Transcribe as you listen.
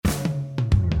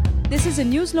This is a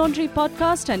News Laundry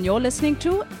podcast and you're listening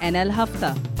to NL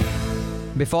Hafta.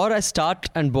 Before I start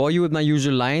and bore you with my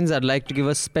usual lines, I'd like to give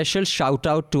a special shout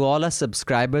out to all our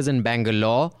subscribers in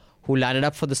Bangalore who landed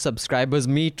up for the subscribers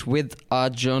meet with our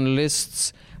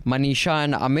journalists Manisha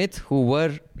and Amit, who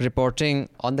were reporting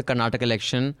on the Karnataka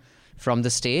election from the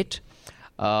state.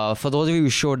 For those of you who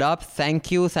showed up,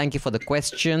 thank you. Thank you for the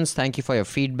questions. Thank you for your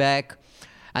feedback.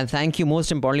 And thank you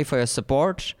most importantly for your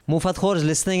support. Mufat Khor is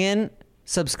listening in.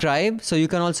 Subscribe so you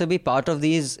can also be part of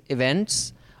these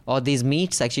events or these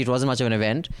meets. Actually, it wasn't much of an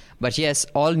event. But yes,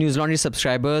 all News Laundry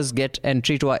subscribers get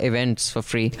entry to our events for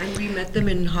free. And we met them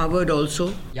in Harvard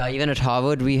also. Yeah, even at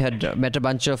Harvard, we had met a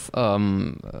bunch of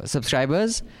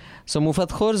subscribers. So Mufat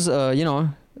Khor's, I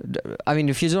mean,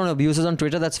 if you just want to abuse us on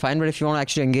Twitter, that's fine. But if you want to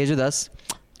actually engage with us,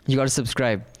 you got to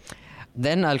subscribe.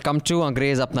 Then I'll come to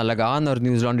Angrez Apna Lagan or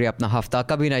News Laundry Apna Hafta.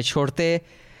 Kabhi nahi chhodte.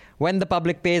 When the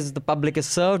public pays, the public is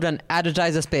served, and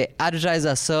advertisers pay. Advertisers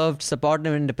are served. Support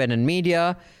independent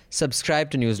media. Subscribe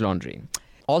to News Laundry.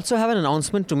 Also have an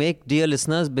announcement to make, dear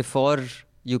listeners, before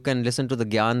you can listen to the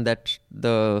gyan that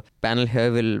the panel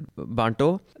here will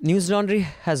banto. News Laundry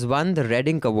has won the Red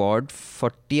Ink Award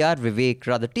for TR Vivek.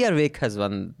 Rather, TR Vivek has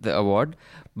won the award,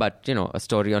 but, a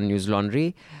story on News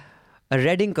Laundry. A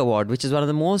Red Ink Award, which is one of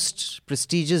the most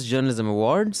prestigious journalism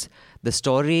awards. The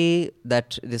story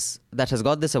that has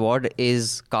got this award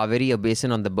is Kaveri, a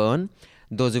basin on the burn.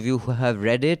 Those of you who have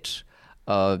read it,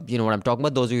 you know what I'm talking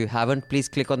about. Those of you who haven't, please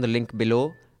click on the link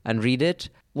below and read it.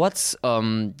 What's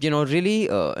really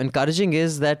encouraging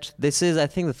is that this is, I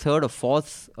think, the third or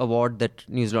fourth award that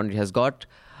News Laundry has got.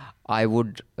 I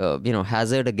would,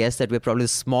 hazard a guess that we're probably the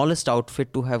smallest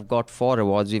outfit to have got 4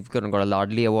 awards. We've got a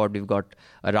Ladli Award, we've got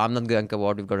a Ramnath Goenka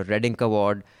Award, we've got a Red Ink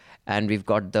Award, and we've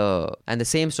got the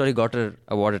same story got an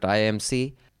award at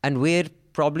IIMC. And we're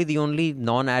probably the only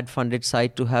non-ad funded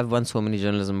site to have won so many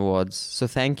journalism awards. So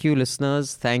thank you,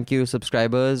 listeners. Thank you,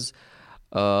 subscribers.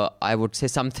 I would say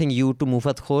something you to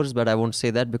Mufat Khors, but I won't say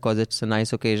that because it's a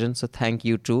nice occasion. So thank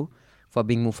you too for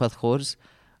being Mufat Khors.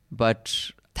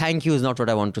 But thank you is not what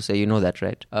I want to say. You know that,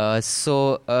 right?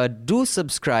 So do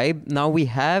subscribe. Now we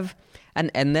have an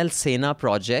NL Sena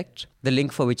project, the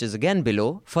link for which is again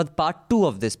below, for part 2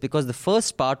 of this, because the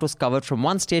first part was covered from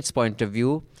one state's point of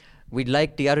view. We'd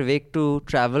like TR Vivek to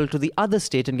travel to the other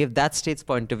state and give that state's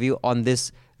point of view on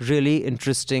this really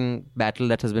interesting battle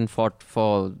that has been fought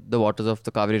for the waters of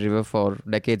the Kaveri River for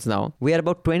decades now. We are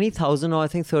about 20,000 or I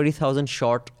think 30,000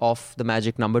 short of the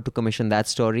magic number to commission that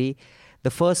story.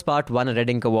 The first part won a Red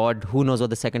Ink Award. Who knows what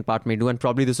the second part may do? And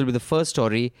probably this will be the first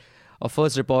story or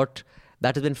first report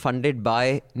that has been funded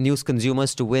by news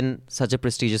consumers to win such a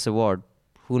prestigious award.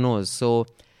 Who knows? So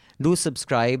do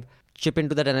subscribe, chip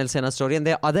into that NL Sena story. And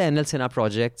there are other NL Sena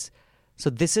projects. So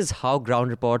this is how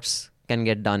ground reports can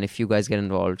get done if you guys get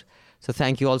involved. So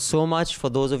thank you all so much.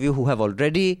 For those of you who have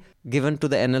already given to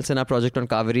the NL Sena project on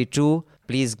Kaveri 2,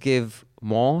 please give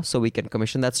more so we can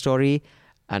commission that story.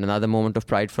 And another moment of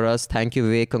pride for us. Thank you,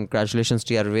 Vivek. Congratulations,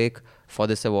 TR Vivek, for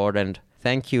this award. And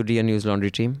thank you, dear News Laundry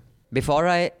team. Before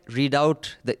I read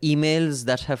out the emails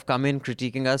that have come in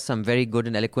critiquing us, some very good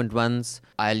and eloquent ones,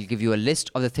 I'll give you a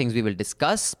list of the things we will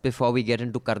discuss before we get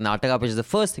into Karnataka, which is the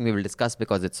first thing we will discuss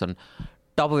because it's on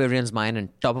top of everyone's mind and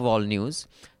top of all news.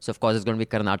 So, of course, it's going to be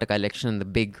Karnataka election and the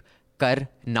big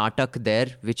Karnatak there,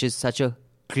 which is such a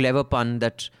clever pun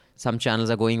that some channels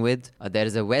are going with. There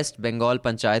is a West Bengal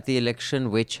Panchayati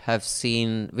election which has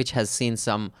seen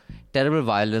some terrible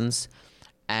violence,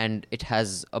 and it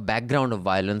has a background of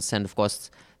violence. And of course,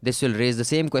 this will raise the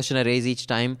same question I raise each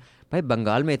time. भाई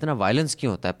बंगाल में इतना violence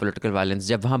क्यों होता है, political violence,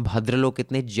 जब वहाँ भद्र लोग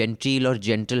इतने genteel और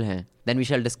gentle हैं? Then we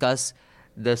shall discuss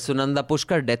the Sunanda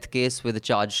Pushkar death case with a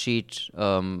charge sheet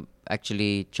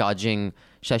actually charging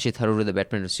Shashi Tharoor with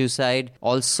abetment of suicide.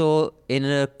 Also, in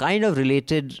a kind of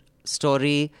related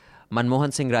story,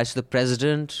 Manmohan Singh writes to the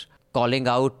president, calling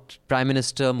out Prime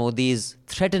Minister Modi's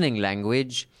threatening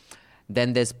language.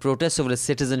 Then there's protests over the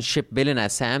citizenship bill in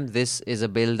Assam. This is a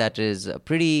bill that is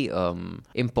pretty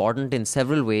important in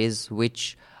several ways,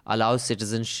 which allows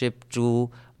citizenship to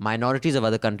minorities of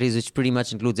other countries, which pretty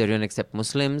much includes everyone except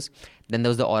Muslims. Then there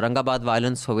was the Aurangabad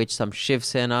violence, for which some Shiv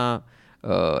Sena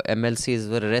MLCs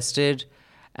were arrested.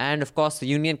 And of course, the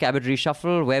Union Cabinet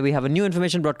reshuffle, where we have a new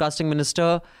information broadcasting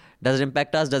minister. Does it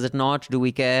impact us? Does it not? Do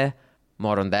we care?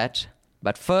 More on that.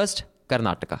 But first,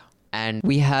 Karnataka. And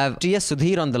we have T.S.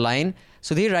 Sudhir on the line.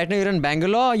 Sudhir, right now you're in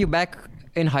Bangalore. Are you back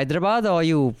in Hyderabad or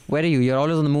where are you? You're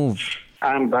always on the move.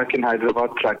 I'm back in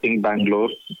Hyderabad tracking Bangalore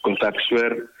because that's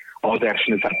where all the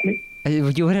action is happening.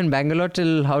 You were in Bangalore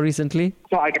till how recently?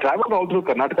 So I traveled all through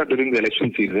Karnataka during the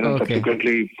election season and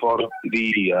subsequently for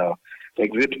the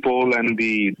exit poll and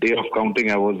the day of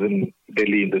counting, I was in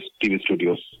Delhi in the TV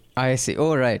studios. I see.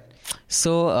 Oh, right.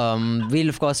 So we'll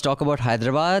of course talk about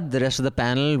Hyderabad. The rest of the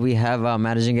panel, we have our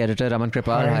managing editor Raman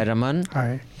Kripal. Hi, Raman.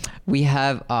 Hi. We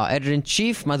have our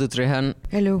editor-in-chief Madhu Trehan.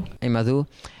 Hello. Hey, Madhu.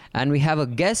 And we have a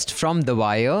guest from The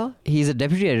Wire. He's a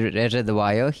deputy editor at The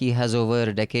Wire. He has over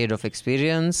a decade of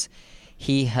experience.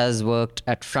 He has worked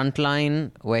at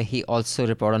Frontline, where he also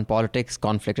reported on politics,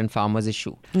 conflict and farmers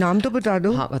issue. नाम तो बता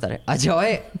दो. हाँ, बता रहे.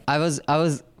 Ajoy. I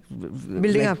was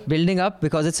building up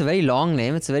because it's a very long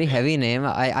name. It's a very heavy name.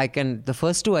 I can. The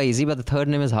first two are easy, but the third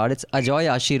name is hard. It's Ajoy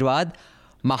Ashirwad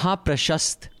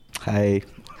Mahaprashast. Hi.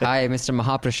 Hi, Mr.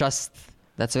 Mahaprashast.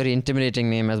 That's a very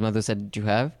intimidating name, as Madhu said you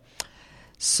have.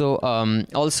 So,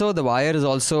 also, The Wire is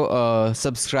also a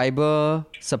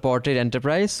subscriber-supported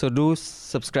enterprise. So, do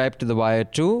subscribe to The Wire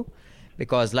too.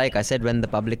 Because, like I said, when the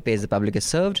public pays, the public is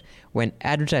served. When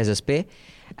advertisers pay,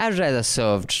 advertisers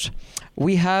served.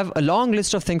 We have a long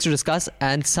list of things to discuss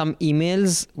and some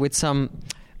emails with some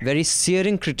very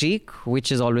searing critique,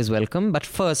 which is always welcome. But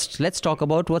first, let's talk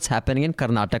about what's happening in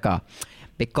Karnataka.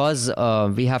 Because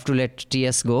we have to let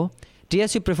TS go.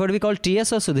 TS, you prefer to be called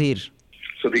TS or Sudhir?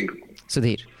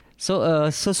 Sudhir. So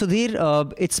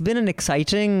Sudhir, it's been an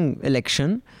exciting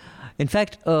election. In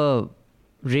fact, a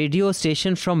radio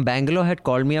station from Bangalore had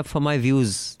called me up for my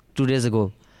views 2 days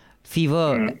ago.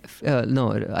 Fever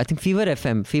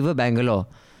FM, Fever Bangalore.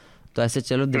 तो ऐसे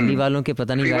चलो दिल्ली वालों के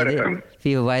पता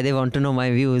नहीं why they want to know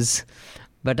my views.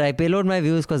 But I payload my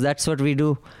views because that's what we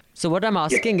do. So what I'm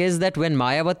asking is that when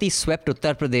Mayawati swept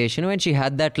Uttar Pradesh, when she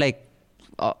had that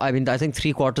I think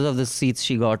 3/4 of the seats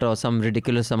she got or some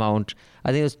ridiculous amount.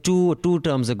 I think it was two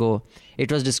terms ago.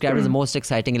 It was described as the most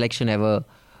exciting election ever.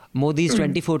 Modi's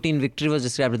 2014 victory was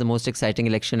described as the most exciting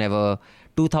election ever.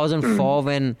 2004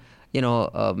 when,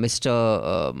 Mr.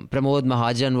 Pramod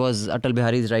Mahajan was Atal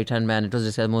Bihari's right-hand man. It was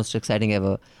described as the most exciting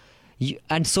ever.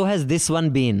 And so has this one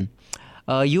been.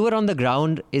 You were on the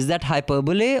ground. Is that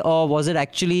hyperbole or was it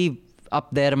actually up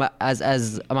there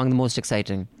as among the most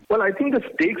exciting? Well, I think the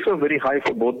stakes were very high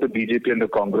for both the BJP and the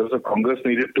Congress. The Congress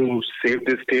needed to save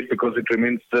this state because it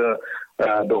remains the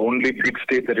only big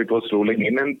state that it was ruling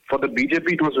in. And for the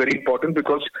BJP, it was very important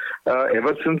because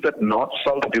ever since that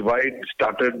North-South divide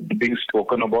started being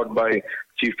spoken about by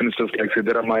Chief Ministers like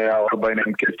Siddaramaiah or by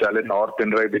M.K. Stalin or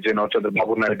Pinarayi Vijayan or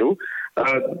Chandrababu Naidu,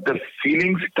 the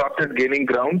feeling started gaining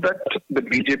ground that the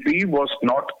BJP was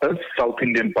not a South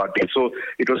Indian party. So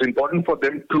it was important for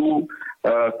them to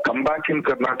come back in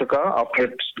Karnataka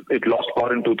after it lost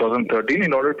power in 2013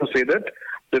 in order to say that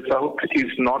the South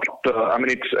is not,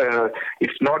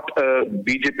 it's not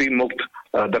BJP Mukt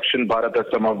Dakshin Bharat as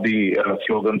some of the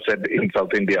slogans said in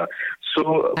South India.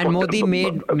 So, and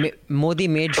Modi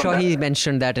made sure he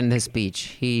mentioned that in his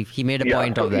speech. He made a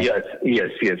point of that. Yes.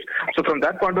 So from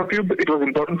that point of view, it was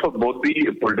important for both the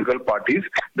political parties.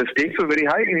 The stakes were very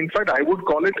high. In fact, I would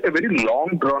call it a very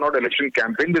long drawn-out election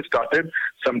campaign. They started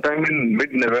sometime in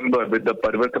mid-November with the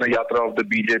Parivartana Yatra of the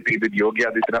BJP, with Yogi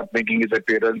Adityanath making his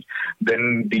appearance,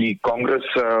 then the Congress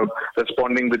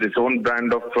responding with its own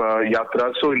brand of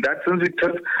Yatra. So in that sense, it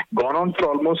has gone on for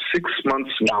almost 6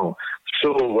 months now.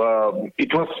 So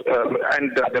it was,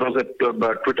 and there was a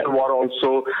Twitter war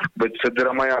also with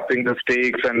Siddaramaiah upping the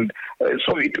stakes, and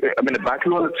a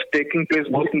battle was taking place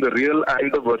both in the real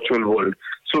and the virtual world.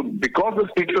 So because the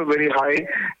stakes were very high,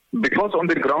 because on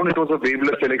the ground it was a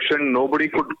waveless election, nobody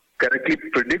could correctly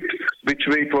predict which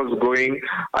way it was going.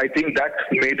 I think that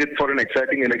made it for an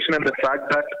exciting election, and the fact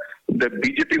that the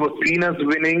BJP was seen as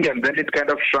winning and then it kind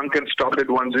of shrunk and stopped at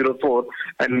 104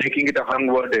 and making it a hung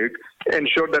verdict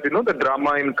ensured that, the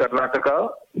drama in Karnataka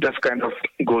just kind of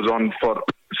goes on for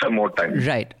some more time.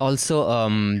 Right. Also,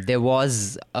 there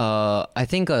was, I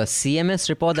think, a CMS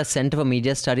report, the Center for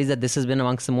Media Studies, that this has been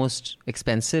amongst the most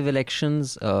expensive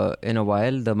elections in a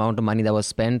while, the amount of money that was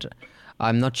spent.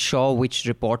 I'm not sure which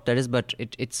report that is, but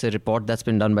it's a report that's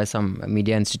been done by some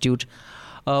media institute.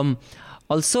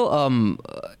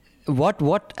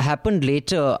 What happened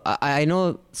later, I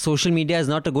know social media is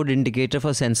not a good indicator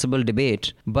for sensible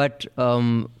debate, but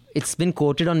it's been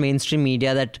quoted on mainstream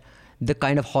media that the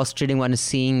kind of horse trading one is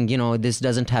seeing, this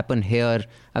doesn't happen here.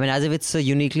 I mean, as if it's a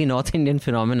uniquely North Indian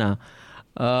phenomena.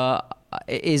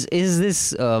 Is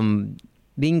this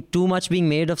being too much being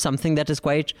made of something that is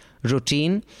quite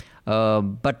routine?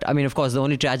 But I mean, of course, the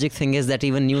only tragic thing is that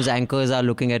even news anchors are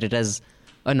looking at it as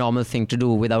a normal thing to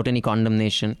do without any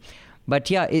condemnation.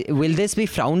 But yeah, will this be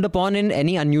frowned upon in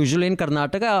any unusual in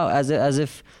Karnataka as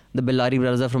if the Bellari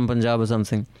brothers are from Punjab or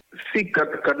something. See,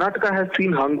 Karnataka has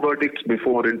seen hung verdicts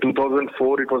before. In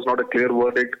 2004, it was not a clear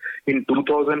verdict. In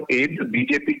 2008, the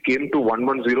BJP came to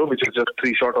 110, which is just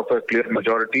 3 short of a clear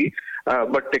majority.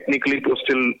 But technically, it was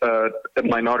still a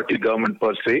minority government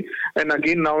per se. And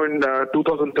again, now in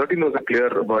 2013 was a clear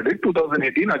verdict.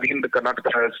 2018, again, the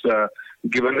Karnataka has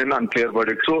given an unclear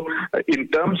verdict. So, in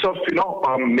terms of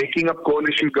making up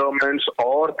coalition governments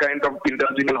or kind of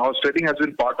indulging in horse trading has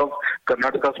been part of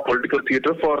Karnataka's political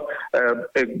theatre for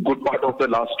a good part of the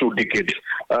last 2 decades.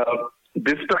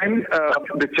 This time,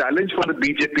 the challenge for the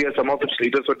BJP, as some of its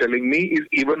leaders were telling me, is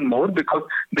even more because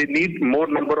they need more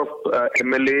number of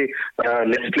MLA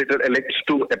legislator elects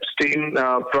to abstain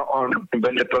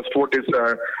when the trust vote is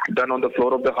done on the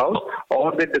floor of the House,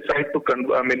 or they decide to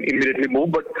immediately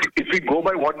move. But if we go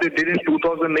by what they did in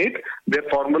 2008, their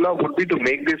formula would be to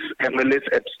make these MLAs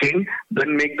abstain,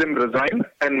 then make them resign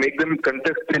and make them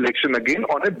contest the election again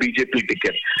on a BJP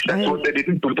ticket. That's what they did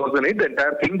in 2008. The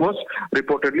entire thing was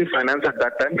reportedly financed at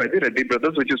that time by the Reddy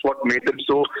brothers, which is what made them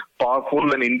so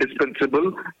powerful and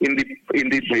indispensable in the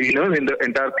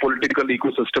entire political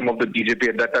ecosystem of the BJP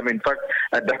at that time. In fact,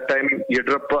 at that time,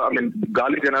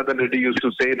 Gali Janardhan Reddy used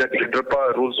to say that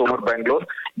Yediyurappa rules over Bangalore,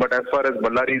 but as far as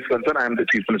Ballari is concerned, I am the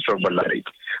Chief Minister of Ballari.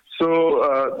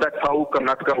 So that's how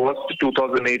Karnataka was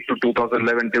 2008 to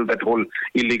 2011 till that whole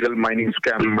illegal mining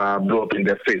scam blew up in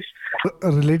their face.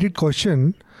 A related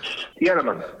question. Yeah,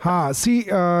 Raman. See,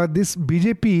 this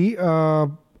BJP,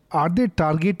 are they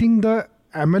targeting the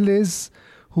MLAs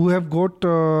who have got,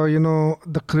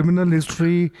 the criminal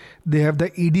history, they have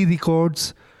the ED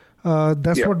records?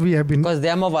 That's what we have been... Because they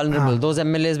are more vulnerable. Those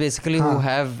MLAs basically who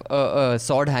have a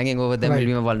sword hanging over them will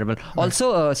be more vulnerable.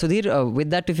 Also, Sudhir, with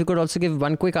that, if you could also give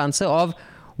one quick answer of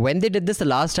when they did this the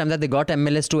last time, that they got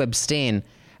MLAs to abstain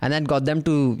and then got them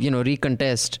to,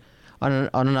 recontest on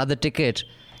another ticket.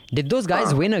 Did those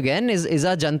guys win again? Is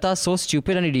our Janta so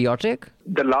stupid and idiotic?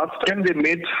 The last time they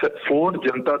made 4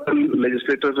 Janata Dal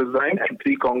legislators resign and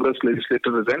 3 Congress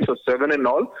legislators resign, so 7 in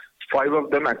all. 5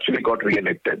 of them actually got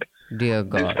re-elected. Dear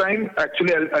God. This time,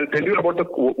 actually, I'll tell you about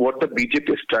what the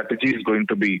BJP strategy is going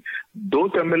to be.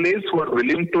 Those MLAs who are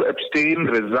willing to abstain,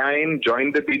 resign,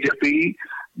 join the BJP,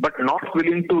 but not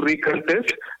willing to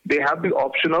recontest, they have the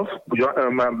option of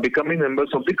becoming members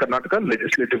of the Karnataka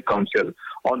Legislative Council.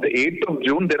 On the 8th of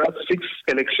June, there are 6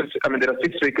 elections. there are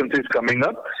 6 vacancies coming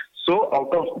up. So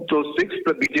out of those 6,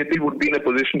 the BJP would be in a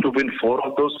position to win 4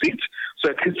 of those seats. So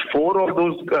at least 4 of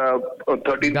those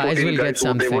 13, 14 guys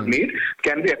who they would need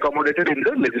can be accommodated in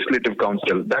the Legislative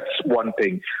Council. That's one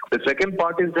thing. The second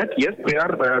part is that, yes, they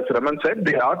are, as Raman said,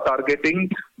 they are targeting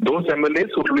those MLAs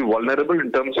who will be vulnerable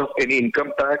in terms of any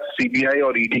income tax, CBI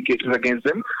or ED cases against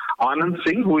them. Anand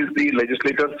Singh, who is the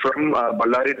legislator from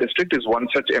Ballari district, is one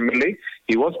such MLA.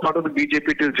 He was part of the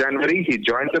BJP till January. He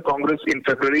joined the Congress in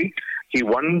February. He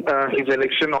won his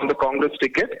election on the Congress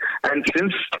ticket, and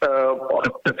since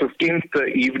the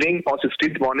 15th evening or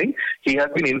 16th morning, he has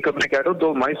been incommunicado,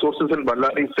 though my sources in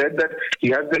Ballari said that he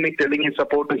has been telling his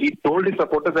supporters, he told his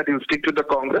supporters that he will stick to the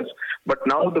Congress, but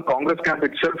now the Congress camp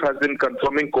itself has been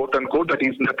confirming, quote unquote, that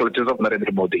he's in the clutches of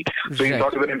Narendra Modi. So he's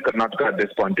not even in Karnataka at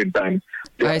this point in time.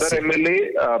 The other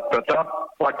MLA, Pratap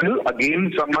Patil,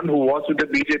 again someone who was with the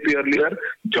BJP earlier,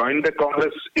 joined the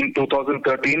Congress in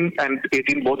 2013 and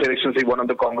 18, both elections he won on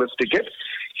the Congress ticket.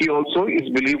 He also is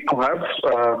believed to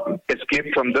have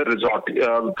escaped from the resort.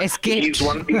 Escaped? He's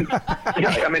one.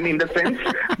 In the sense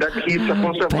that he's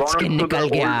supposed to have gone to the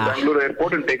old Bangalore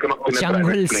airport and taken off in a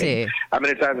private plane.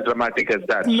 It's as dramatic as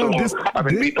that. No,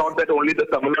 we thought that only the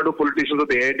Tamil Nadu politicians of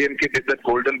the AIDMK did that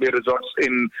Golden Bay Resorts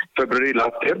in February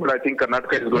last year, but I think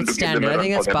Karnataka is going to give them a run. I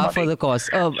think it's par for the course.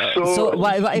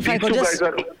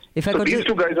 These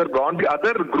two guys are gone. The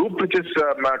other group which is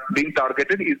being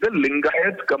targeted is the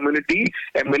Lingayat community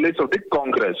MLAs of the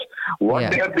Congress.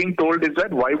 What they are being told is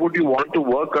that why would you want to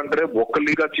work under a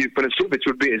Vokkaliga chief minister, which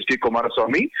would be H.D.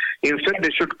 Kumaraswamy? Instead,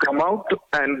 they should come out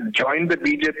and join the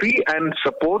BJP and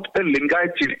support the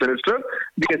Lingayat chief minister,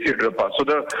 B.S. Yediyurappa. So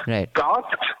the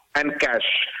caste and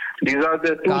cash. These are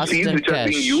the two C's which are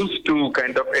being used to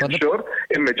kind of ensure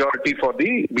a majority for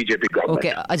the BJP government.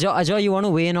 Okay, Ajoy, you want to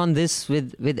weigh in on this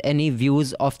with any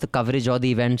views of the coverage or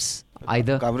the events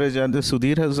either? Coverage, and the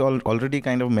Sudhir has already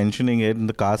kind of mentioning it in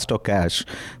the caste or cash.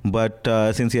 But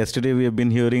since yesterday we have been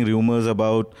hearing rumors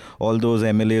about all those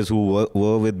MLAs who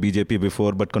were with BJP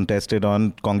before but contested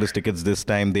on Congress tickets this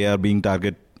time. They are being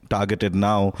targeted targeted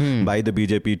now by the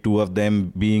BJP, two of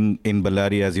them being in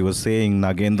Ballari, as you were saying,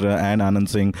 Nagendra and Anand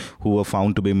Singh, who were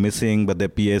found to be missing, but their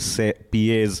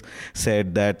PAs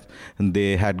said that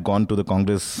they had gone to the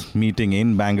Congress meeting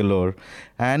in Bangalore.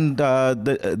 And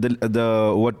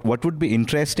what would be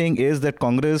interesting is that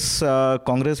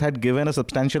Congress had given a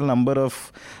substantial number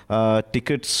of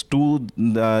tickets to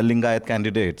the Lingayat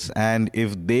candidates, and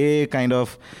if they kind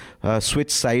of switch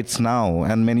sides now,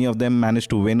 and many of them managed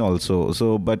to win also.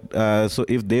 So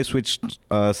if they switch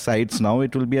sides now,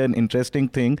 it will be an interesting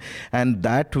thing, and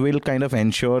that will kind of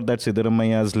ensure that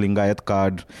Siddaramaia's Lingayat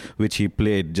card, which he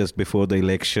played just before the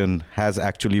election, has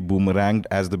actually boomeranged,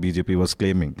 as the BJP was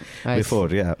claiming before.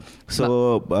 Yeah.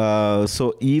 So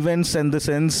events in the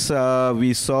sense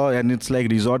we saw, and it's like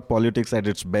resort politics at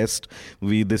its best.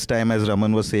 We this time, as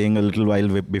Raman was saying a little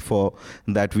while before,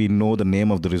 that we know the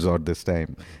name of the resort this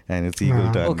time, and it's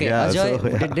Eagle Turn. Okay, yeah,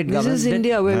 Ajay, This is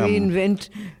India, where we invent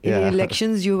in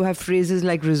elections. You have phrases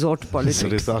like resort politics.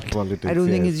 Resort politics. I don't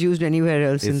think it's used anywhere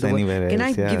else in It's the world. anywhere Can I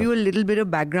else, yeah. give you a little bit of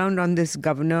background on this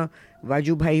Governor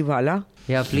Vajubhai Vala?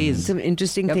 Yeah, please. Some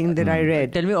interesting thing that I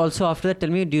read. Tell me also after that. Tell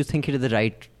me, do you think he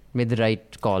made the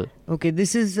right call? Okay,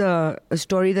 this is a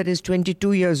story that is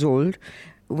 22 years old,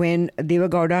 when Deva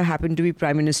Gowda happened to be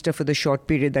Prime Minister for the short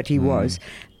period that he was.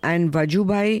 And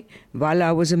Vajubhai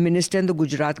Vala was a minister in the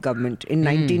Gujarat government in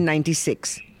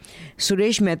 1996.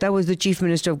 Suresh Mehta was the Chief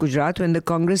Minister of Gujarat when the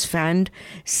Congress fanned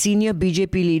senior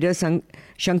BJP leader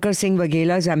Shankar Singh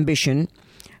Vaghela's ambition.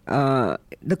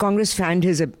 The Congress fanned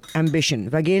his ambition.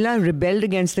 Vaghela rebelled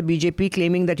against the BJP,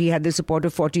 claiming that he had the support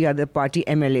of 40 other party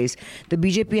MLAs. The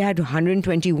BJP had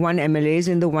 121 MLAs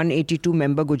in the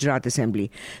 182-member Gujarat Assembly.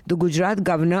 The Gujarat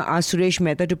governor asked Suresh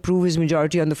Mehta to prove his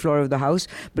majority on the floor of the House,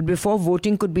 but before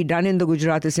voting could be done in the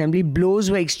Gujarat Assembly,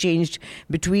 blows were exchanged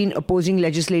between opposing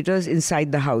legislators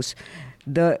inside the House.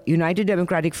 The United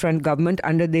Democratic Front government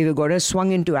under Deva Gowda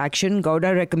swung into action.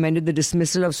 Gowda recommended the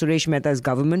dismissal of Suresh Mehta's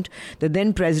government. The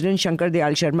then President Shankar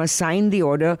Dayal Sharma signed the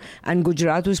order, and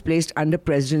Gujarat was placed under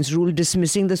President's rule,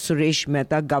 dismissing the Suresh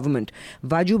Mehta government.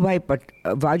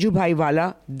 Vajubhai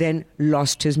Vala then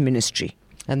lost his ministry.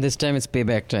 And this time it's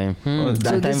payback time. That So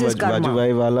time this is karma.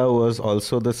 Vajubhai Vala was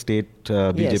also the state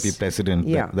BJP Yes. president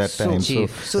that So- time.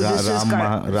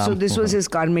 So this was his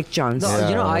karmic chance. No,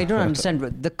 Yeah. I don't understand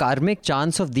the karmic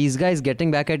chance of these guys getting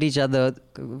back at each other.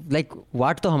 Like,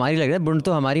 what to हमारी लग रहा है, बुंड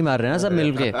तो हमारी मार रहे हैं ना सब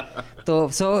मिलके.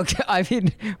 So I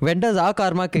mean, when does our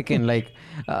karma kick in? Like,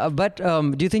 but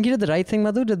do you think he did the right thing,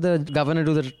 Madhu? Did the governor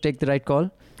take the right call?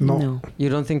 No. You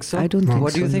don't think so? I don't think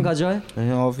What do you so, think, no. Ajay?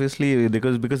 Obviously,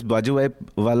 because Vajubhai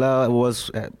Vala was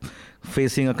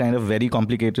facing a kind of very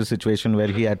complicated situation where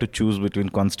he had to choose between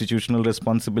constitutional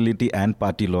responsibility and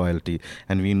party loyalty,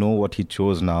 and we know what he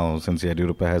chose now, since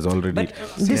Yediyurappa has already.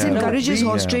 This encourages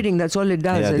horse trading. That's all it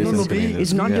does. Yeah, this is tremendous.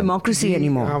 It's not Yeah. democracy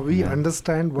anymore. We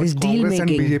understand what It's deal Congress and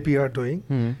making. BJP are doing.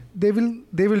 They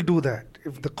will do that.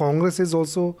 If the Congress is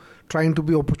also trying to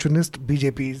be opportunist,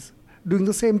 BJP is doing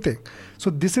the same thing. So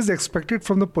this is expected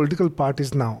from the political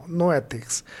parties now. No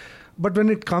ethics. But when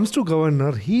it comes to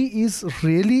governor, he is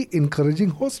really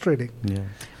encouraging horse trading. Yeah.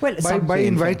 Well, By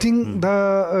inviting the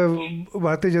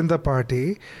Bharatiya Janata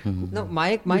Party. No,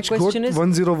 my Which question got is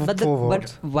 104 but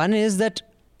votes. one is that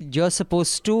you're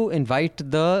supposed to invite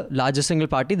the largest single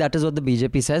party. That is what the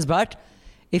BJP says. But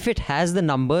if it has the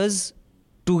numbers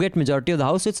to get majority of the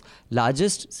house, it's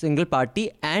largest single party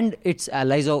and its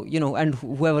allies, or and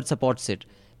whoever supports it.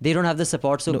 They don't have the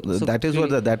support. So that is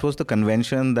really, that was the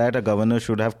convention that a governor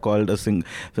should have called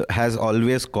has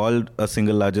always called a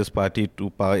single largest party to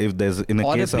power if there's in a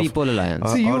or case a pre-poll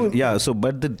alliance.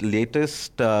 but the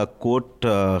latest court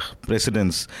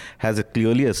precedents has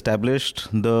clearly established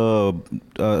the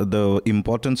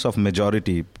importance of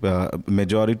majority,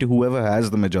 whoever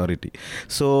has the majority.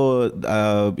 So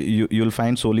you'll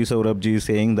find Soli Saurabh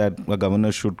saying that a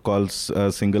governor should call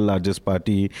a single largest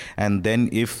party, and then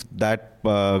if that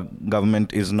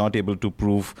government is not able to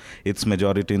prove its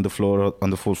majority on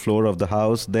the full floor of the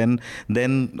house, then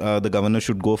the governor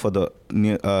should go for the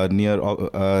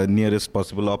nearest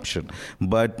possible option.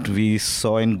 But we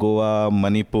saw in Goa,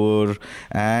 Manipur,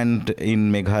 and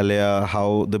in Meghalaya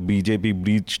how the BJP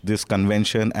breached this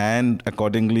convention, and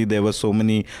accordingly there were so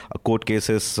many court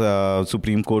cases.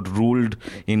 Supreme Court ruled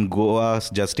in Goa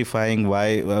justifying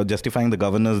the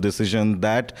governor's decision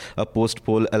that a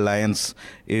post-poll alliance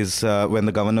when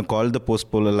the governor called the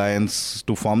post-poll alliance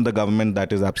to form the government,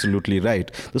 that is absolutely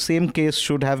right. The same case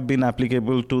should have been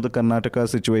applicable to the Karnataka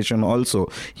situation also.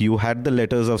 You had the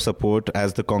letters of support,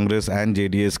 as the Congress and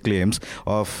JDS claims,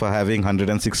 of having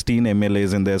 116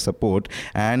 MLAs in their support,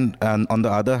 and on the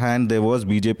other hand, there was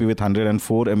BJP with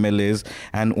 104 MLAs,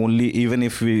 and only even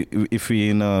if we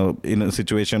in a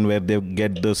situation where they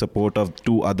get the support of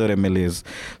 2 other MLAs,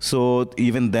 so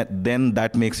even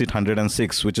that makes it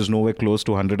 106, which is nowhere close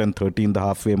to 113, the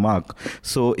halfway mark.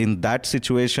 So in that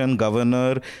situation,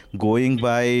 governor, going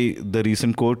by the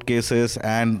recent court cases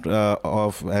and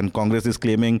Congress is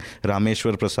claiming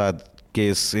Rameshwar Prasad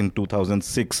case in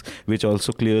 2006, which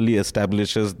also clearly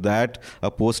establishes that a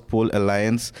post-poll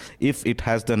alliance, if it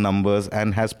has the numbers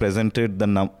and has presented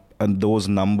those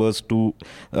numbers to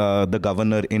the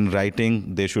governor in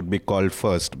writing, they should be called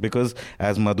first, because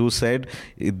as Madhu said,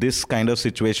 this kind of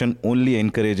situation only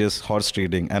encourages horse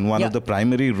trading, and one of the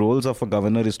primary roles of a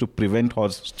governor is to prevent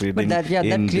horse trading. But that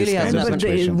clearly has but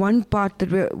the one part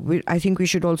that I think we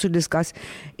should also discuss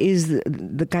is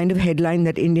the kind of headline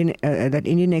that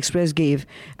Indian Express gave,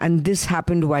 and this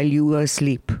happened while you were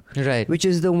asleep, right? Which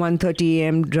is the 1:30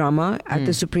 a.m. drama at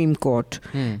the Supreme Court.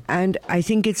 And I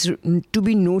think it's to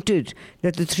be noted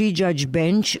that the 3-judge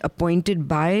bench appointed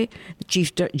by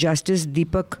Chief Justice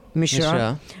Deepak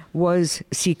Mishra was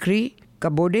Sikri,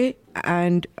 Kabode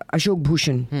and Ashok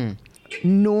Bhushan.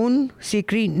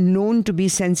 Sikri known to be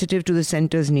sensitive to the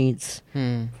centre's needs.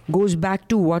 Goes back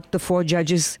to what the 4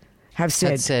 judges have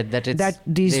said that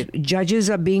these benches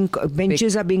are being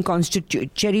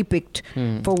cherry picked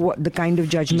for the kind of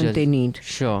judgment they need.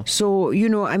 Sure. So,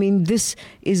 this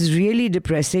is really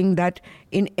depressing that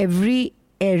in every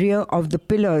area of the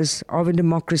pillars of a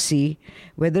democracy,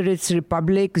 whether it's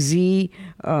Republic, the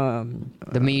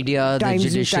media, Times, the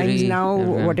judiciary, Times Now,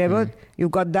 whatever, you've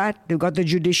got that. You've got the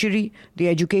judiciary, the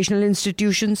educational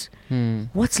institutions.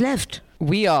 What's left?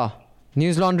 We are.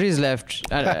 News Laundry is left.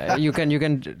 You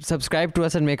can subscribe to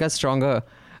us and make us stronger.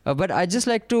 But I just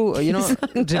like to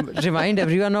remind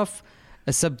everyone of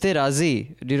Sabte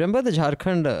Razi. Do you remember the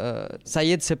Jharkhand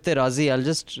Syed Sabte Razi? I'll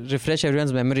just refresh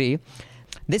everyone's memory.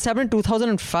 This happened in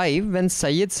 2005 when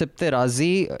Syed Sabte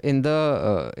Razi in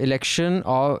the election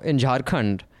in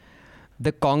Jharkhand,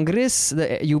 the Congress,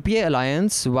 the UPA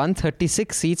alliance won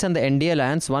 36 seats and the NDA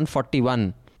alliance won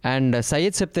 41. And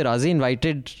Syed Sabte Razi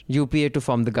invited UPA to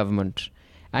form the government.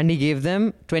 And he gave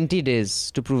them 20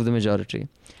 days to prove the majority.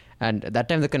 And at that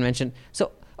time the convention...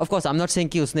 So, of course, I'm not saying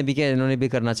कि उसने भी किया, इन्होंने भी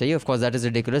करना चाहिए. Of course, that is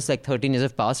ridiculous. Like 13 years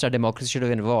have passed, our democracy should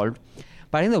have evolved.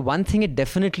 But I think the one thing it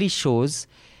definitely shows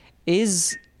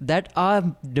is that our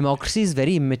democracy is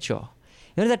very immature.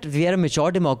 That we are a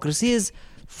mature democracy is,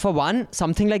 for one,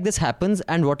 something like this happens,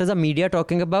 and what is the media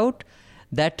talking about?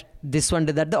 That this one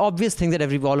did that. The obvious thing that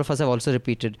all of us have also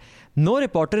repeated. No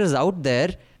reporter is out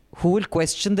there who will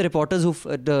question the reporters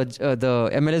the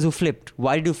MLAs who flipped.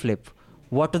 Why did you flip?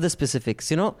 What are the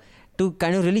specifics? To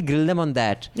kind of really grill them on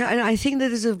that. Yeah, and I think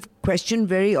there is a question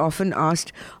very often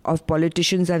asked of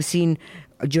politicians. I've seen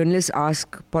journalists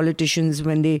ask politicians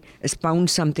when they expound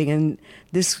something, and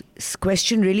this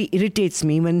question really irritates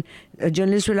me when a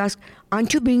journalist will ask,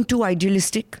 aren't you being too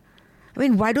idealistic? I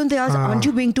mean, why don't they ask, aren't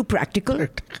you being too practical?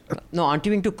 No, aren't you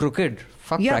being too crooked?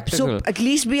 Fuck practical. So at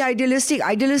least be idealistic.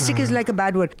 Idealistic is like a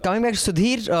bad word. Coming back to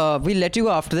Sudhir, we'll let you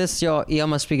go after this. Your ear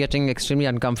must be getting extremely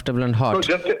uncomfortable and hot.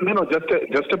 So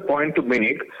just a point to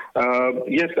make.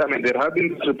 Yes, I mean, there have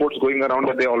been reports going around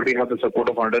that they already have the support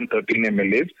of 113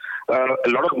 MLAs. A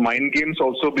lot of mind games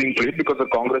also being played because the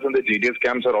Congress and the JDS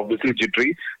camps are obviously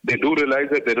jittery. They do realize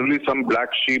that there will be some black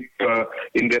sheep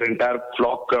in their entire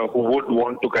flock who would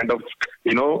want to kind of,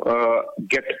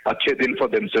 get Achhe Din for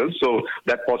themselves. So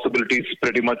that possibility is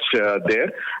pretty much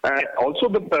there. Also,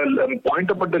 the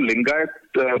point about the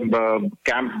Lingayat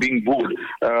camp being booed.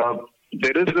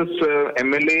 There is this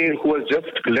MLA who has just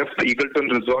left the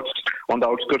Eagleton Resorts on the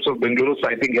outskirts of Bengaluru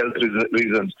citing health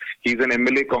reasons. He's an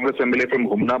MLA, Congress MLA from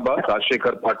Humnabad,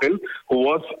 Rajshekhar Patil, who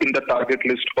was in the target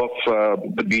list of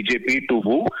the BJP to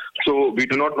woo. So we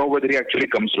do not know whether he actually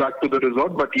comes back to the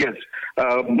resort. But yes,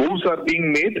 moves are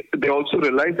being made. They also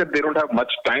realize that they don't have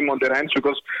much time on their hands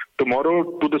because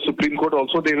tomorrow to the Supreme Court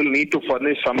also they will need to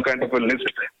furnish some kind of a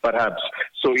list perhaps.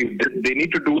 So if they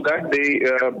need to do that,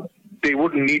 they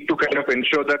would need to kind of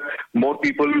ensure that more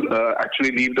people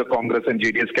actually leave the Congress and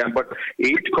JDS camp. But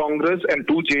 8 Congress and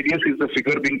 2 JDS is the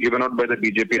figure being given out by the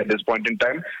BJP at this point in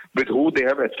time, with who they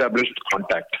have established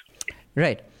contact.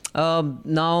 Right.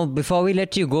 Now, before we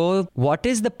let you go, what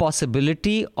is the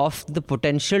possibility of the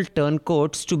potential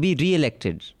turncoats to be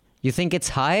re-elected? You think it's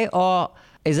high, or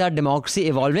is our democracy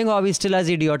evolving, or are we still as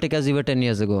idiotic as we were 10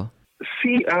 years ago?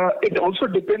 See, it also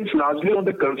depends largely on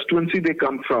the constituency they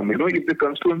come from. If the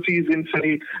constituency is in,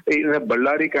 say, in a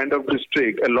Ballari kind of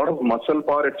district, a lot of muscle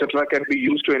power, etc., can be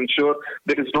used to ensure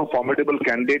there is no formidable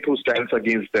candidate who stands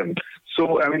against them.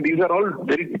 So, these are all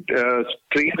very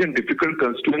strange and difficult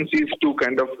constituencies to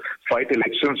kind of fight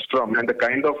elections from. And the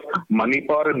kind of money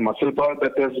power and muscle power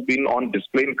that has been on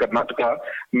display in Karnataka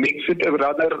makes it a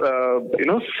rather,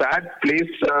 sad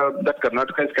place that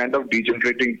Karnataka is kind of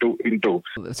degenerating into.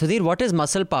 Sudhir, what is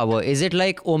muscle power? Is it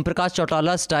like Om Prakash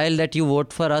Chautala style that you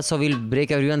vote for us or we'll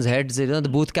break everyone's heads? The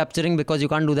booth capturing, because you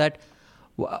can't do that.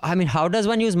 How does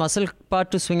one use muscle power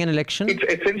to swing an election? It's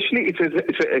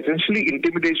essentially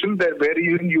intimidation where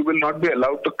you will not be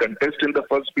allowed to contest in the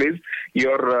first place.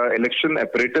 Your election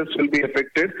apparatus will be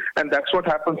affected, and that's what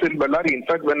happens in Ballari. In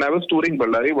fact, when I was touring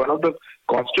Ballari, one of the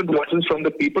constant voices from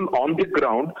the people on the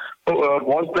ground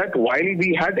was that while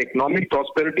we had economic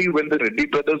prosperity when the Reddy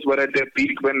brothers were at their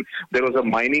peak, when there was a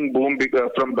mining boom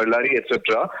from Ballari,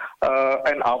 etc.,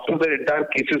 and after the entire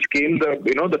cases came,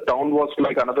 the town was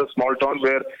like another small town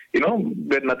where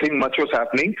nothing much was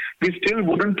happening. We still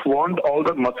wouldn't want all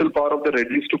the muscle power of the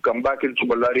Reddys to come back into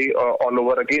Ballari all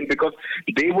over again, because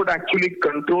they would actually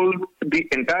control the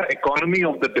entire economy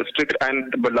of the district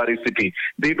and Ballari city.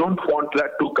 They don't want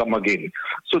that to come again.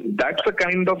 So that's the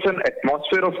kind of an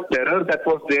atmosphere of terror that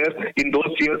was there in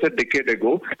those years a decade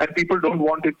ago, and people don't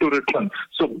want it to return.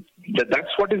 So that's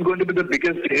what is going to be the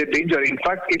biggest danger. In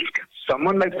fact, if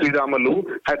someone like Sriramalu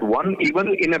had won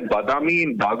even in a Badami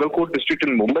in Bagalkot district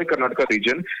in Mumbai, Karnataka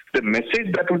region, the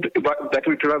message that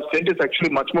we should have sent is actually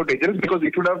much more dangerous, because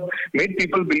it would have made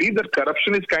people believe that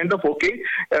corruption is kind of okay,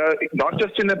 not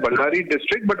just in a Ballari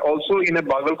district, but also in a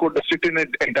Bagalkot district in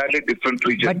an entirely different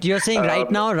region. But you're saying right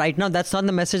now, that's not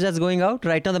the message that's going out?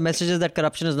 Right now, the message is that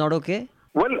corruption is not okay?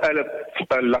 Well,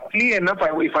 luckily enough,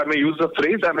 if I may use the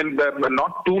phrase,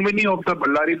 not too many of the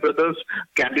Ballari brothers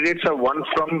candidates have won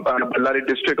from Ballari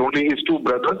district. Only his two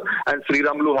brothers and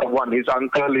Sriramalu have won. His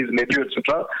uncle, his nephew,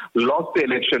 etc., lost the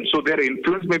election. So their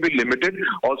influence may be limited.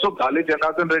 Also, Gali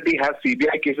Janardhan Reddy has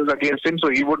CBI cases against him, so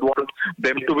he would want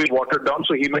them to be watered down.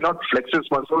 So he may not flex his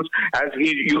muscles as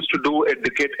he used to do a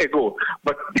decade ago.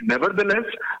 But nevertheless,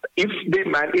 if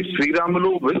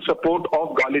Sriramalu with support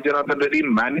of Gali Janardhan Reddy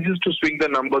manages to swing the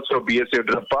numbers for B.S.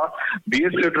 Yediyurappa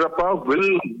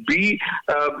will be,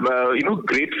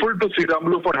 grateful to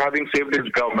Sriramalu for having saved his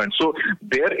government. So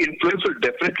their influence will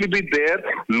definitely be there,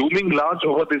 looming large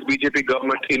over this BJP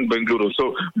government in Bengaluru.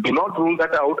 So do not rule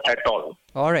that out at all.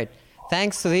 All right.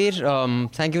 Thanks,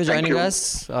 Sudhir. Thank you for joining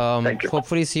us. Thank you.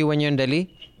 Hopefully see you when you're in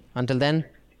Delhi. Until then,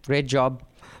 great job.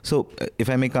 So, if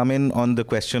I may come in on the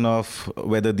question of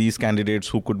whether these candidates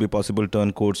who could be possible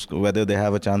turncoats, whether they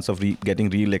have a chance of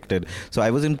getting re-elected. So, I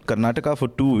was in Karnataka for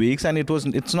 2 weeks, and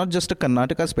it's not just a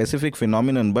Karnataka specific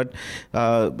phenomenon, but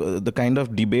the kind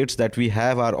of debates that we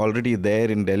have are already there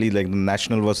in Delhi, like the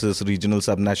national versus regional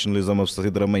subnationalism of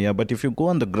Siddaramaiah. But if you go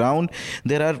on the ground,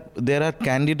 there are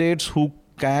candidates who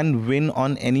can win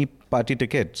on any party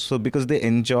ticket. So because they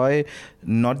enjoy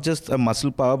not just a muscle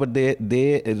power, but they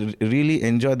really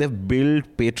enjoy, they've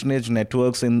built patronage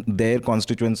networks in their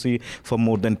constituency for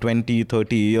more than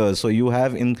 20-30 years. So you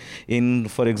have in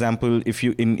for example, if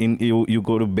you you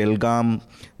go to Belgaum,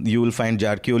 you will find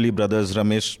Jarkioli brothers,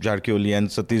 Ramesh Jarkioli and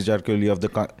Satish Jarkioli of the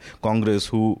Congress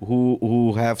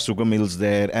who have sugar mills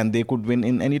there, and they could win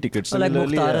in any ticket. So like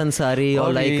Mukhtar Ansari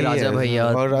or like Raja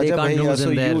Bhaiya. Or Raja they can't Bhaiya. lose So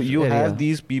in their you area. have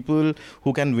these people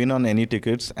who can win on any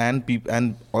tickets,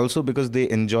 and also because they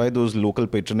enjoy those local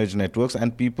patronage networks,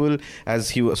 and people,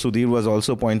 as Sudhir was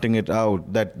also pointing it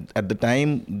out, that at the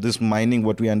time this mining,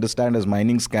 what we understand as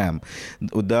mining scam,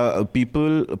 the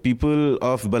people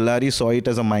of Ballari saw it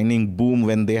as a mining boom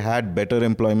when they had better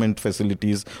employment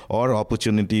facilities or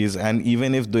opportunities, and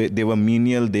even if they were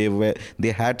menial,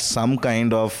 they had some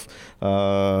kind of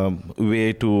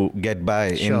way to get by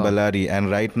in Ballari, and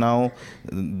right now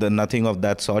nothing of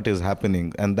that sort is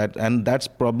happening, and that's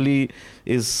probably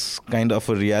is kind of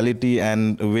a reality,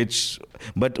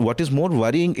 but what is more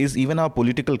worrying is even our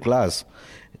political class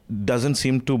doesn't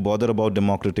seem to bother about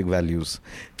democratic values.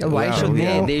 Why should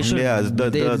they? They should. Yeah, They'll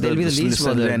be the least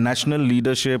bothered. The national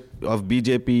leadership of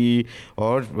BJP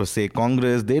or say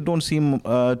Congress, they don't seem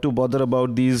to bother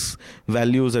about these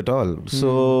values at all.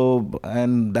 So,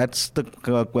 and that's the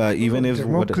even if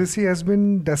democracy has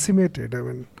been decimated. I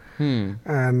mean,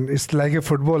 and it's like a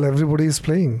football. Everybody is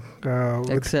playing.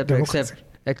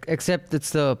 Except it's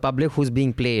the public who's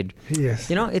being played. Yes.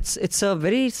 It's a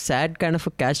very sad kind of a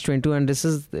catch-22, and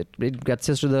it gets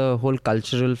us to the whole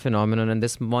cultural phenomenon. And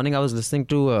this morning I was listening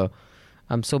to,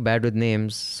 I'm so bad with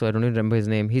names, so I don't even remember his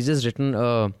name. He's just written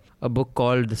a a book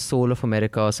called The Soul of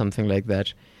America or something like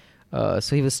that.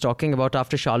 So he was talking about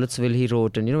after Charlottesville, he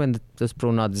wrote, and when those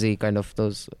pro-Nazi kind of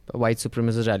those white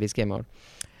supremacist rallies came out,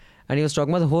 and he was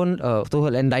talking about the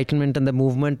whole Enlightenment and the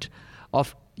movement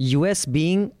of US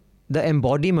being the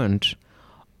embodiment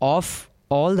of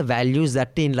all the values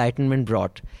that the Enlightenment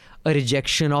brought. A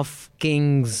rejection of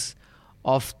kings,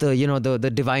 of the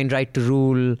the divine right to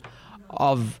rule,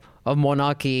 of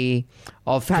monarchy,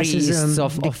 of priests,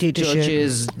 of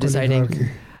churches deciding. Oligarchy.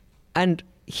 And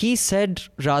he said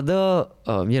rather,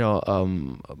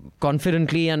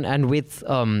 confidently and with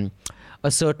a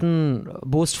certain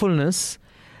boastfulness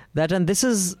that, and these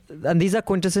are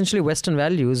quintessentially Western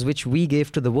values which we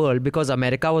gave to the world because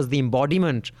America was the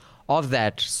embodiment of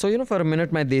that. So, for a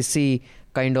minute, my desi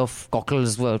kind of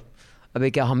cockles were, अबे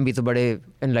क्या हम भी तो बड़े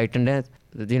enlightened हैं.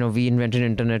 We invented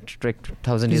internet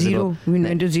 1,000 years ago. We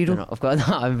invented zero. No, of course,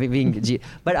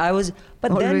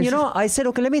 but then, I said,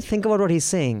 okay, let me think about what he's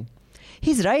saying.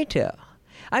 He's right here.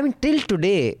 I mean, till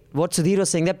today, what Sudhir was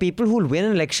saying, that people who will win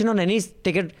an election on any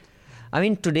ticket, I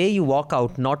mean, today you walk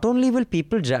out, not only will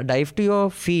people dive to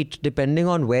your feet depending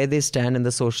on where they stand in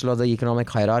the social or the economic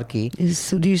hierarchy. Is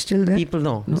Sudhir still there? People,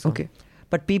 no. Okay.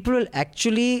 But people will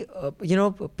actually,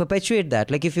 perpetuate that.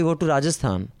 Like if you go to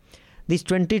Rajasthan, these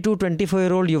 22,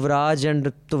 24-year-old Yuvraj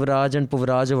and Tuvraj and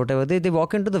Puvraj or whatever, they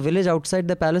walk into the village outside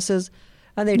the palaces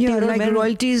and the 80-year-old like men...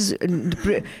 royalties,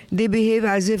 they behave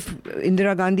as if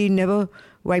Indira Gandhi never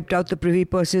wiped out the privy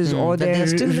purses or their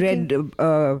red,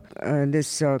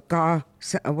 car,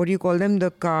 what do you call them?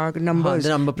 The car numbers. The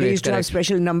number plates. They used to have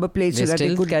special number plates so that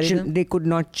they could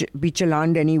not be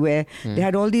challaned anywhere. They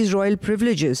had all these royal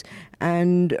privileges.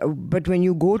 But when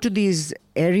you go to these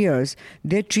areas,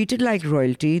 they're treated like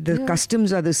royalty. The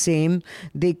customs are the same.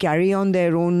 They carry on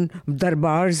their own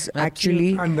darbars,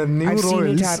 actually. And the new I've seen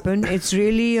royals. it happen. It's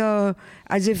really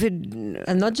as if it...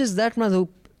 And not just that, Madhu.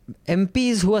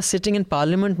 MPs who are sitting in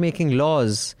parliament making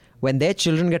laws, when their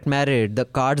children get married, the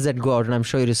cards that go out, and I'm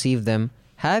sure you receive them,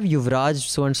 have Yuvraj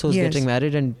so-and-so's getting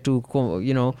married and to,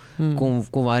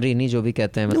 Kumari, nahi jo bhi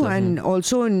kehte hain. No, and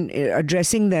also in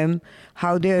addressing them,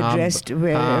 how they're addressed,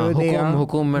 wherever they are.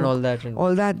 Hukum and all that.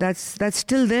 All that's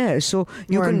still there. So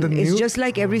it's just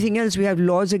like everything else. We have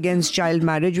laws against child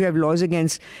marriage. We have laws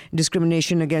against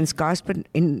discrimination against caste. But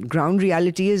in ground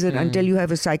reality is that until you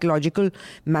have a psychological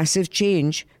massive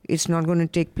change, it's not going to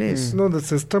take place. No, the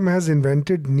system has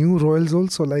invented new royals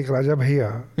also, like Raja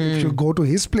Bhaiya. If you go to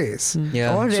his place,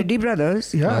 Or Reddy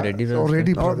Brothers. Reddy Brothers.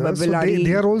 Or So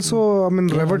they are also,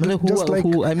 revered just like...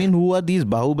 who are these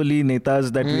Bahubali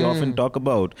netas that we often talk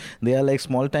about? They are like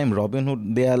small-time Robin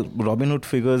Hood. They are Robin Hood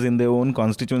figures in their own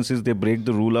constituencies. They break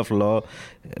the rule of law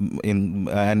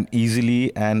and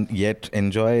easily, and yet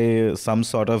enjoy some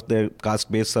sort of their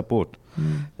caste-based support.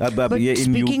 But in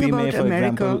speaking UP about for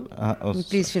America, example,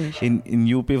 please finish.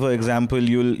 In UP, for example,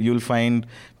 you'll find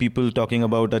people talking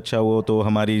about अच्छा वो तो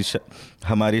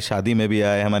हमारी शादी में भी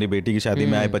आए, हमारी बेटी की शादी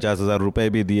में आए, 50,000 रुपए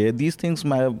भी दिए. These things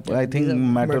I think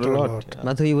matter a lot.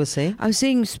 Madhu, you were saying? I was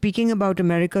saying, speaking about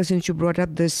America, since you brought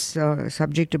up this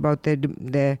subject about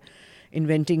their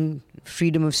inventing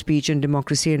freedom of speech and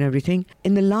democracy and everything,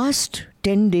 in the last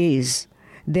 10 days,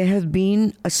 there have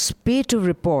been a spate of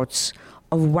reports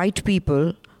of white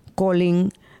people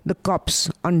calling the cops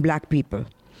on black people.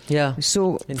 Yeah.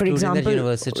 So, for Including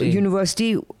example, that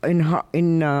university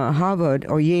in Harvard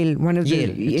or Yale,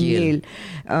 Yale,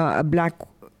 a black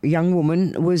young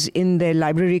woman was in their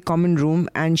library common room,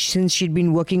 and since she'd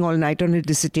been working all night on her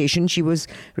dissertation, she was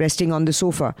resting on the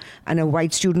sofa, and a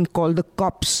white student called the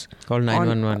cops. Called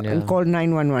 911, Called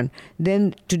 911.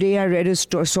 Then today I read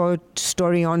saw a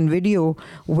story on video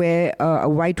where a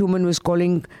white woman was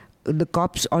calling the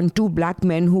cops on two black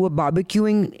men who were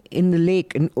barbecuing in the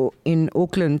lake in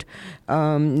Oakland,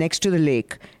 next to the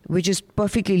lake, which is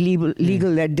perfectly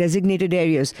legal. They're designated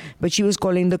areas. But she was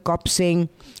calling the cops, saying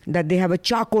that they have a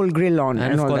charcoal grill on.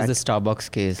 And of of course, that. the Starbucks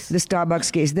case. The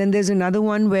Starbucks case. Then there's another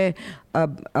one where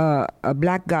a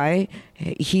black guy,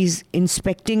 he's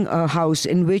inspecting a house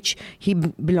in which he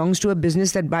belongs to a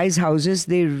business that buys houses,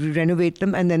 they renovate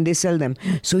them, and then they sell them.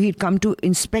 So he'd come to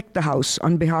inspect the house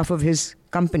on behalf of his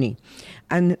company.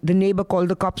 And the neighbor called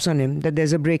the cops on him that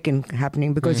there's a break-in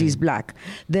happening because he's black.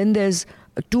 Then there's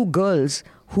two girls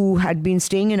who had been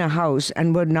staying in a house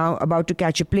and were now about to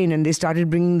catch a plane, and they started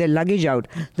bringing their luggage out.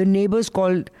 The neighbors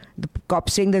called the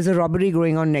cops saying there's a robbery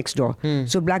going on next door.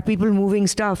 So black people moving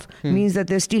stuff means that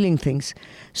they're stealing things.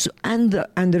 So and the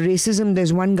racism.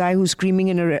 There's one guy who's screaming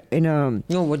in a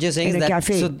No, what you're saying in is a that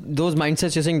cafe. so those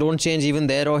mindsets you're saying don't change even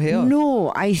there or here.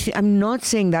 No, I'm not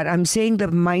saying that. I'm saying the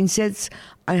mindsets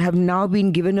have now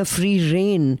been given a free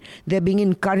rein. They're being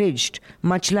encouraged,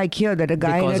 much like here, that a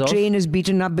guy Because in a of? train is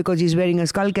beaten up because he's wearing a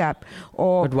skull cap.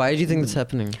 Or But why do you think that's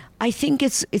happening? I think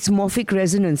it's morphic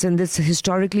resonance, and it's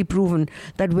historically proven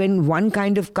that when one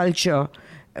kind of culture,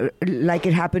 like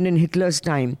it happened in Hitler's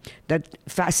time, that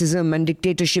fascism and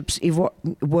dictatorships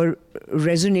were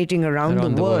resonating around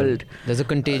the world. There's a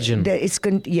contagion.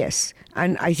 Yes.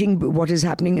 And I think what is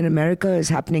happening in America is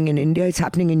happening in India. It's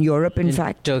happening in Europe, in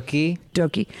fact. Turkey.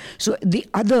 So the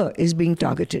other is being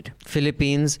targeted.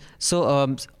 Philippines. So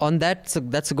on that, so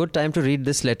that's a good time to read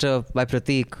this letter by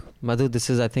Prateek. Madhu, this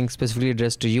is, I think, specifically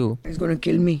addressed to you. He's going to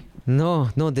kill me. No,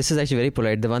 this is actually very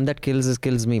polite. The one that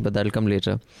kills me, but that'll come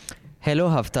later. Hello,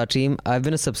 Hafta team. I've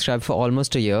been a subscriber for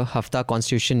almost a year. Hafta,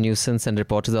 Constitution, Nuisance and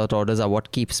Reporters Without Orders are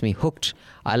what keeps me hooked.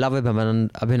 I love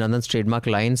Abhinandan's trademark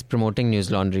lines promoting news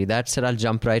laundry. That said, I'll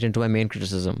jump right into my main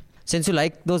criticism. Since you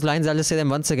like those lines, I'll just say them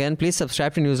once again. Please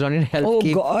subscribe to News Laundry and help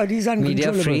keep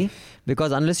media free.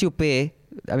 Because unless you pay,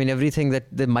 I mean, everything that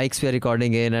the mics we are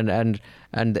recording in and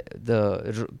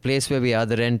the place where we are,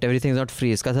 the rent, everything is not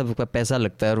free. इसका सब पैसा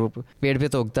लगता है और पेड़ पे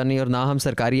तो उगता नहीं और ना हम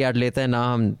सरकारी ऐड लेते हैं ना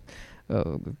हम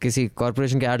किसी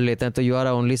कॉर्पोरेशन के ऐड लेते हैं तो you are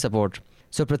our only support.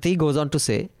 So Prateek goes on to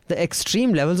say, the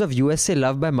extreme levels of USA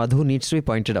love by Madhu needs to be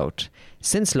pointed out.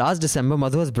 Since last December,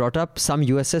 Madhu has brought up some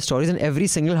USA stories in every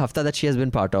single Hafta that she has been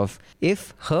part of.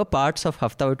 If her parts of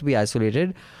Hafta were to be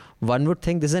isolated, one would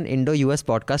think this is an Indo-US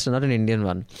podcast and not an Indian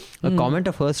one. A comment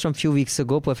of hers from a few weeks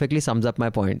ago perfectly sums up my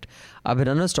point.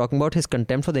 Abhinandan was talking about his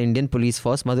contempt for the Indian police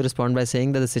force. Madhu responded by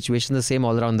saying that the situation is the same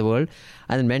all around the world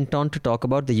and then went on to talk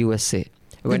about the USA.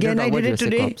 Again, I did it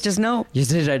today, just now. You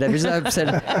did it right. I've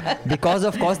said, because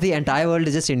of course the entire world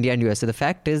is just India and USA. The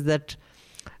fact is that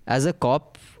as a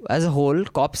whole,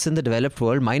 cops in the developed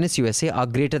world minus USA are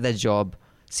great at their job.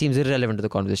 Seems irrelevant to the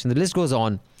conversation. The list goes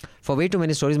on. For way too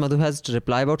many stories, Madhu has to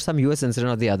reply about some US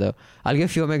incident or the other. I'll give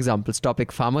a few more examples.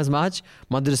 Topic: Farmers March.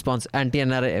 Madhu response: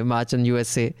 Anti-NRA March in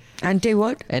USA. Anti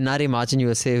what? NRA March in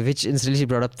USA, which incidentally she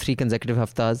brought up 3 consecutive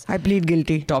haftas. I plead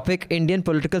guilty. Topic: Indian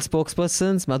political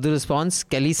spokespersons. Madhu response: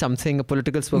 Kelly something, a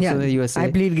political spokesperson in the USA.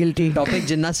 I plead guilty. Topic: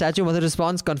 Jinnah statue. Madhu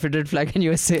response: Confederate flag in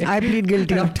USA. I plead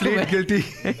guilty.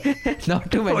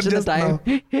 Not to mention the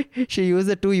time she used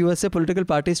the 2 USA political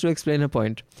parties to explain her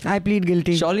point. I plead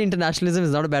guilty. Surely internationalism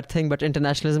is not a bad thing, but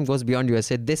internationalism goes beyond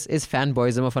USA. This is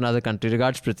fanboyism of another country.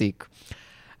 Regards, Prateek.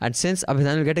 And since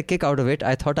Abhinandan will get a kick out of it,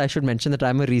 I thought I should mention that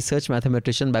I'm a research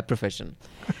mathematician by profession.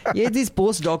 These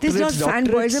postdoctorates. This is not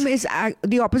fanboyism, it's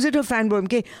the opposite of fanboyism.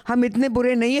 कि हम इतने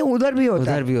बुरे नहीं हैं, उधर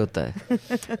भी होता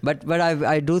है. But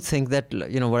I do think that,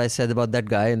 what I said about that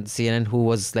guy in CNN who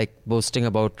was like boasting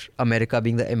about America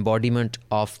being the embodiment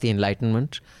of the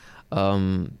Enlightenment.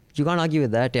 You can't argue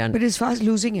with that. But it's fast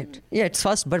losing it. Yeah, it's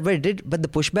fast. But the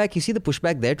pushback, you see the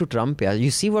pushback there to Trump. Yeah,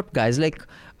 you see what guys like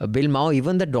Bill Maher,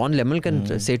 even that Don Lemon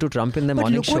can say to Trump in the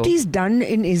morning show. But look what he's done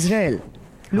in Israel.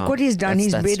 Look what he's done.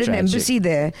 He's made an embassy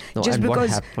there just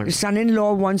because his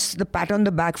son-in-law wants the pat on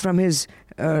the back from his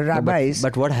rabbis.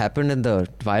 But what happened in the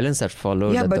violence that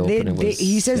followed? Yeah, but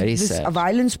he says very this sad.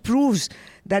 Violence proves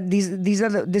that this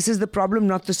is the problem,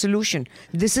 not the solution.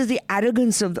 This is the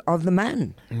arrogance of the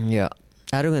man. Yeah.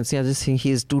 Arrogance. I just think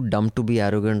he is too dumb to be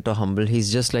arrogant or humble.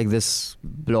 He's just like this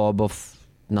blob of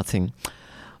nothing.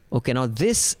 Okay, now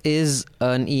this is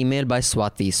an email by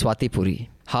Swati Puri.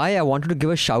 Hi, I wanted to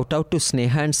give a shout out to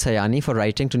Sneha and Sayani for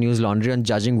writing to News Laundry on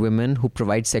judging women who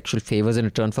provide sexual favors in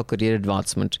return for career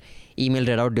advancement. Email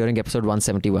read out during episode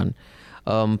 171.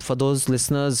 For those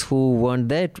listeners who weren't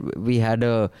there, we had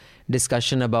a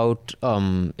discussion about,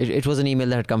 it was an email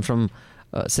that had come from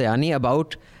Sayani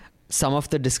about some of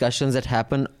the discussions that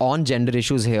happen on gender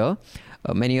issues here.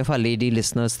 Many of our lady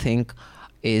listeners think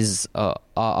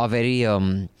are very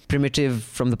primitive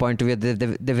from the point of view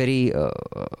they're very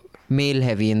male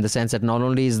heavy, in the sense that not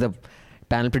only is the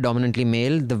panel predominantly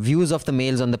male, the views of the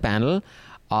males on the panel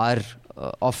are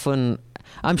often,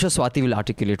 I'm sure Swati will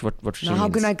articulate what she means. How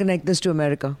can I connect this to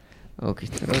America?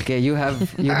 Okay, you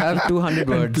have 200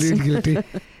 words. Plead guilty.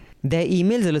 Their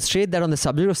emails illustrate that on the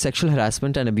subject of sexual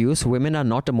harassment and abuse, women are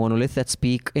not a monolith that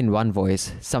speak in one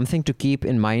voice. Something to keep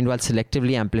in mind while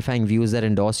selectively amplifying views that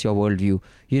endorse your worldview.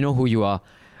 You know who you are.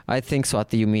 I think,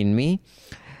 Swati, you mean me.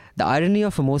 The irony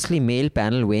of a mostly male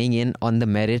panel weighing in on the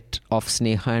merit of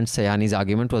Sneha and Sayani's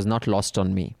argument was not lost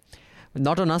on me.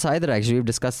 Not on us either, actually. We've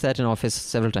discussed that in office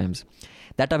several times.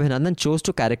 That Abhinandan chose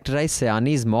to characterize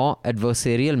Sayani's more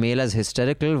adversarial male as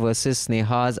hysterical versus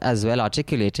Sneha's as well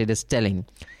articulated is telling.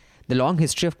 The long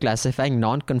history of classifying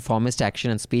non-conformist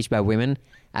action and speech by women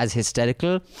as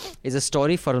hysterical is a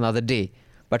story for another day.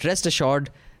 But rest assured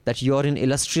that you're in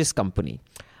illustrious company.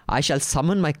 I shall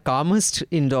summon my calmest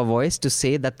indoor voice to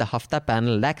say that the Hafta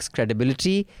panel lacks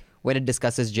credibility when it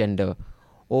discusses gender.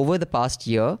 Over the past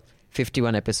year,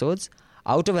 51 episodes,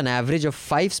 out of an average of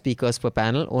 5 speakers per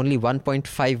panel, only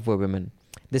 1.5 were women.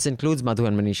 This includes Madhu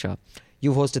and Manisha.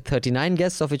 You've hosted 39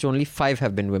 guests, of which only 5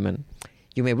 have been women.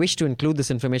 You may wish to include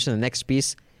this information in the next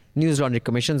piece, News Laundry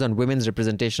Commissions on Women's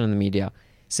Representation in the Media.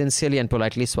 Sincerely and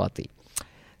politely, Swati.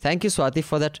 Thank you, Swati,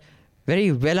 for that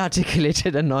very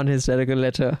well-articulated and non-hysterical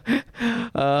letter.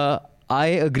 I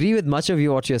agree with much of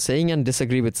what you're saying and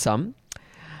disagree with some.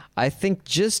 I think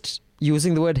just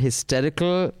using the word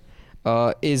hysterical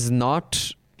is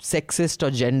not sexist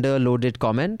or gender-loaded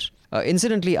comment.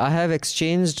 Incidentally, I have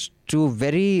exchanged 2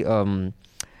 very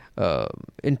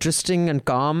interesting and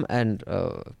calm and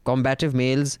combative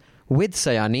mails with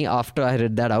Sayani after I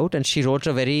read that out, and she wrote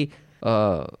a very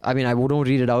I wouldn't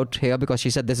read it out here because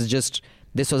she said this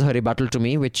was her rebuttal to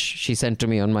me, which she sent to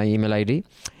me on my email ID.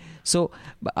 So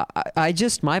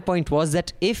my point was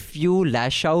that if you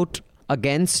lash out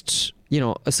against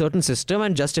a certain system,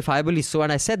 and justifiably so,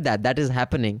 and I said that is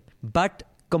happening, but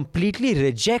completely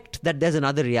reject that there's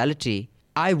another reality,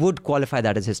 I would qualify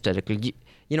that as hysterical.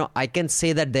 I can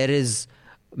say that there is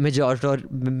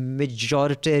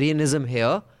majoritarianism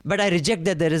here, but I reject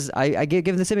that there is. I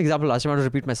gave the same example last time. I want to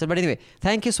repeat myself, but anyway,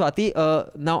 thank you, Swati.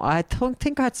 Now I don't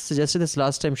think I had suggested this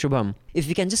last time, Shubham. If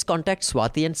we can just contact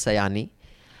Swati and Sayani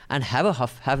and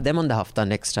have them on the Hafta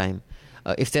next time.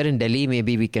 If they're in Delhi,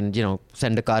 maybe we can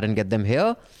send a car and get them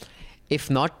here. If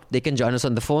not, they can join us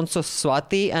on the phone. So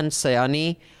Swati and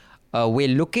Sayani, we're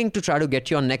looking to try to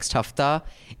get you on next Hafta.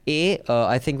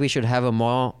 I think we should have a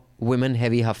more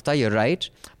women-heavy Hafta, you're right.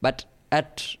 But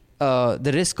at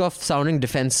the risk of sounding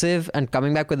defensive and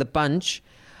coming back with a punch,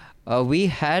 we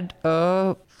had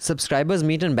a subscribers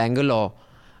meet in Bangalore.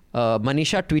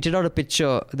 Manisha tweeted out a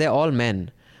picture. They're all men.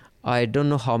 I don't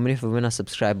know how many women are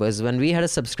subscribers. When we had a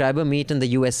subscriber meet in the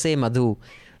USA, Madhu,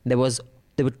 there were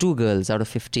 2 girls out of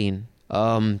 15.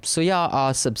 So yeah,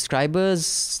 our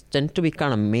subscribers tend to be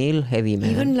kind of male heavy,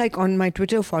 man. Even like on my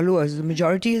Twitter followers, the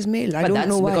majority is male. I don't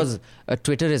know why. That's because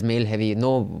Twitter is male heavy.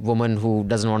 No woman who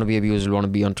doesn't want to be abused will want to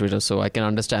be on Twitter. So I can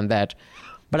understand that.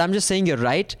 But I'm just saying you're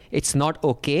right. It's not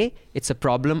okay. It's a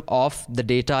problem of the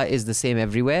data is the same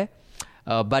everywhere.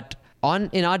 But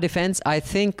in our defense, I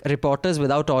think Reporters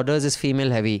Without Orders is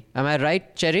female heavy. Am I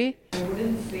right, Cherry? I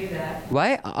wouldn't say that.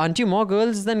 Why? Aren't you more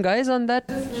girls than guys on that?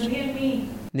 Just Nidhi and me.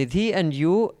 Nidhi and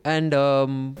you and...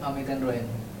 Amit and Royan.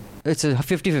 It's a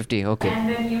 50-50, okay. And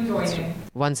then you join in.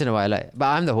 Once in a while. But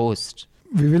I'm the host.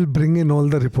 We will bring in all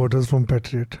the reporters from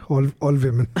Patriot, all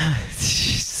women.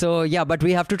 So, yeah, but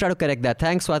we have to try to correct that.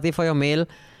 Thanks, Swati, for your mail.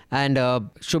 And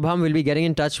Shubham will be getting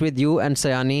in touch with you and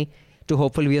Sayani to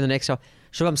hopefully be in the next...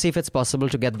 Shubham, see if it's possible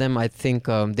to get them. I think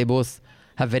they both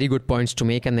have very good points to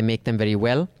make and they make them very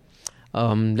well.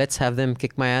 Let's have them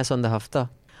kick my ass on the Hafta.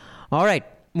 All right,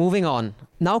 moving on.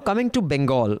 Now coming to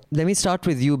Bengal. Let me start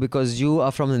with you because you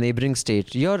are from the neighboring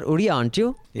state. You're Odia, aren't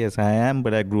you? Yes, I am,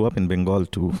 but I grew up in Bengal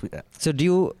too. Yeah. So do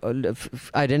you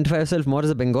identify yourself more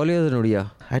as a Bengali or as an Odia?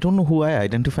 I don't know who I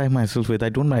identify myself with. I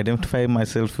don't identify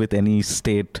myself with any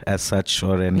state as such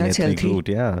or any ethnic group.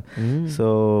 Yeah.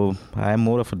 So I'm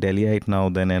more of a Delhiite now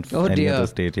than any other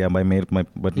state. Yeah, my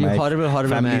horrible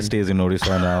family man. stays in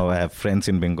Odisha now. I have friends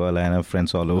in Bengal. I have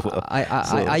friends all over.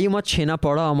 Are you more Chhena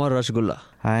Poda or more Rasgulla?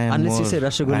 Unless you say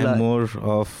Rasgulla. I'm more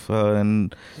of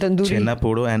Chhena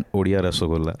Poda and Odia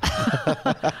Rasgulla.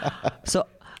 So,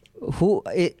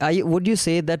 would you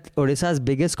say that Odisha's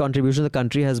biggest contribution to the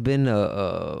country has been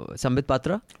Sambit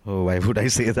Patra? Oh, why would I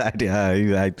say that?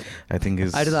 Yeah, I think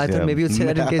it's... I thought maybe you'd say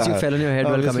that in case you fell on your head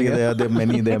while coming here. There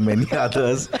are many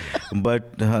others,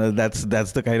 but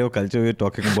that's the kind of culture we're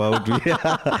talking about.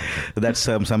 That's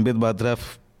Sambit Patra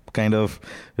kind of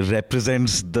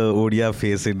represents the Odia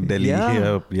face in Delhi.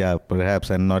 Yeah, perhaps,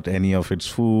 and not any of its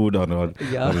food or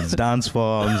its dance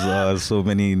forms or so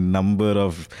many number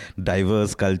of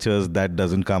diverse cultures that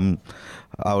doesn't come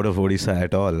out of Odisha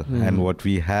at all. And what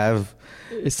we have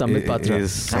is Sambit Patra.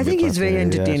 I think he's very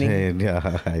entertaining.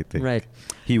 Yeah, I think. Right.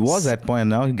 He was at point.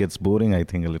 Now he gets boring, I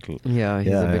think, a little. Yeah,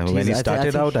 he's a bit... When he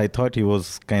started out, I thought he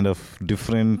was kind of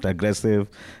different, aggressive,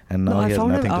 and now he has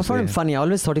nothing to say. I found him funny. I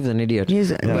always thought he was an idiot.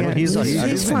 He's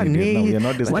fun.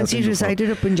 Once he recited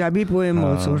a Punjabi poem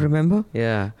also, remember?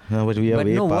 Yeah. No, but we are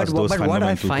way past those fundamental what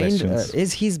I find questions.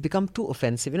 is he's become too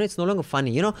offensive. It's no longer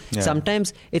funny.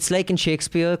 Sometimes it's like in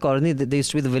Shakespeare colony, there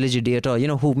used to be the village idiot or,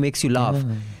 who makes you laugh.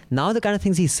 Now the kind of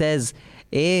things he says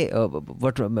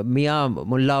Mia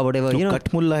Mullah, whatever, you know.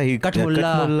 Cut Mullah. Cut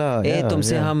Mullah.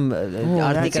 Tumse hum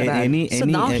aarti kar. So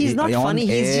now he's not funny.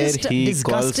 He's just disgusting,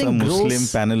 gross. He calls a Muslim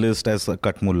gross. panelist as a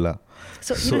Cut Mullah.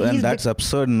 So and that's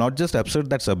absurd. Not just absurd,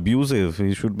 that's abusive.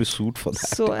 He should be sued for that.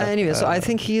 So anyway, so I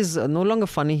think he's no longer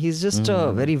funny. He's just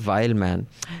a very vile man.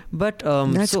 But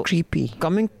that's creepy.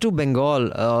 Coming to Bengal,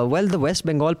 the West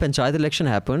Bengal Panchayat election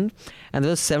happened, and there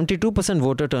was 72%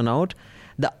 voter turnout.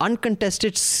 The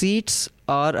uncontested seats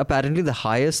are apparently the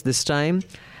highest this time,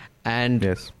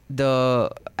 and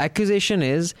the accusation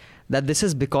is that this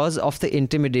is because of the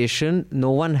intimidation.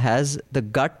 No one has the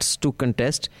guts to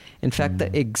contest. In fact,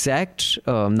 the exact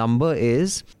number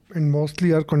is... And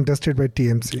mostly are contested by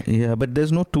TMC. Yeah, but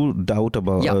there's no two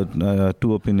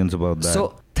opinions about that.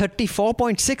 So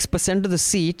 34.6% of the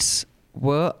seats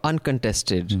were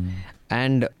uncontested.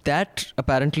 And that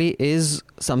apparently is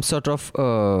some sort of...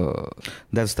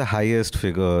 That's the highest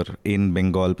figure in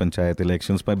Bengal Panchayat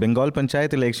elections. But Bengal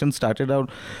Panchayat elections started out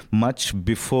much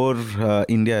before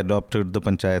India adopted the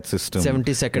Panchayat system.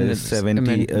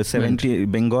 72nd 70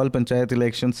 Bengal Panchayat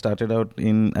elections started out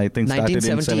in, I think, started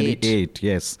in 78.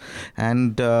 Yes.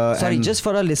 And... just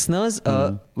for our listeners,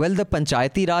 the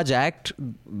Panchayati Raj Act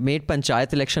made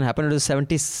Panchayat election happen. It was the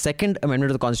 72nd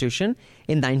Amendment of the Constitution.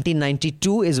 In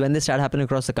 1992 is when they started happening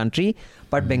across the country.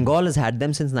 But Bengal has had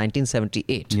them since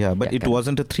 1978. Yeah, but it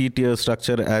wasn't a 3-tier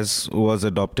structure as was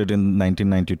adopted in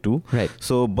 1992. Right.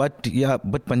 So, but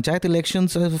Panchayat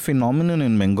elections are a phenomenon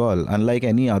in Bengal, unlike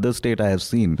any other state I have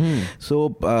seen.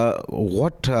 So,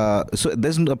 so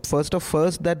there's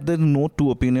first that there's no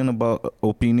two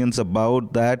opinions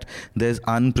about that. There's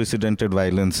unprecedented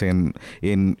violence in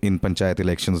Panchayat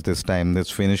elections this time.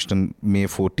 That's finished on May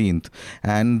 14th.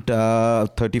 And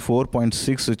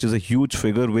 34.6, which is a huge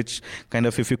figure, which kind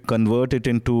of, if you convert it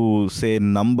into, say,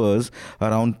 numbers,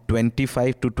 around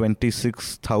 25 to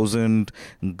 26,000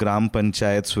 gram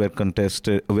panchayats were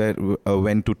contested,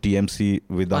 went to TMC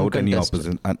without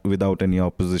any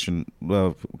opposition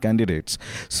candidates.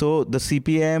 So the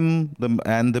CPM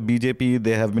and the BJP,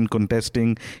 they have been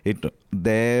contesting it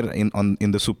there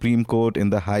in the Supreme Court, in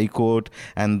the High Court,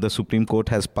 and the Supreme Court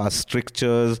has passed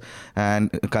strictures, and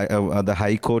the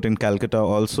High Court in Calcutta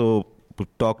also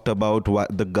talked about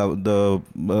what the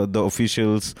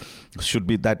officials should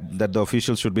be that the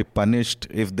officials should be punished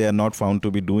if they are not found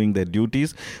to be doing their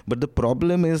duties. But the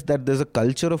problem is that there's a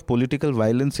culture of political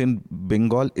violence in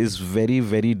Bengal is very,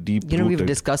 very deep rooted. We've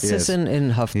discussed this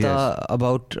in Hafta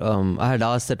about I had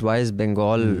asked that why is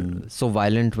Bengal so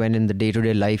violent when in the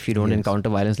day-to-day life you don't encounter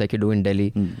violence like you do in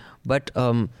Delhi. But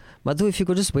Madhu, if you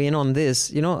could just weigh in on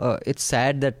this, it's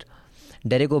sad that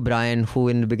Derek O'Brien, who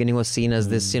in the beginning was seen as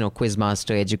this, quiz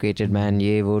master, educated man,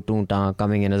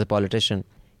 coming in as a politician.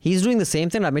 He's doing the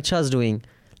same thing Amit Shah is doing.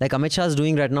 Like Amit Shah is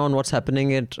doing right now on what's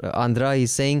happening at Andhra.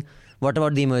 He's saying, what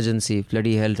about the emergency?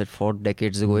 Bloody hell, that 4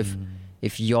 decades ago.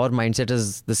 If your mindset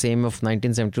is the same of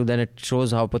 1972, then it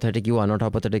shows how pathetic you are, not how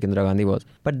pathetic Indira Gandhi was.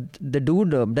 But the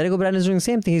dude, Derek O'Brien, is doing the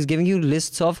same thing. He's giving you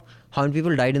lists of how many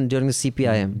people died during the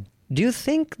CPIM. Do you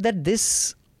think that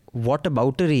this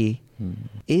whataboutery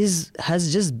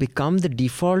has just become the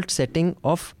default setting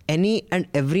of any and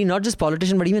every, not just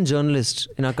politician, but even journalist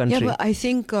in our country? Yeah, but I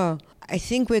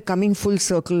think we're coming full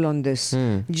circle on this.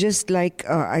 Just like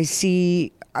I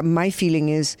see, my feeling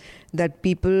is that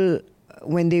people,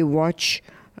 when they watch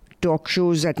talk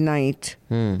shows at night,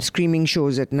 screaming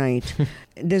shows at night,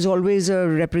 there's always a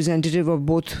representative of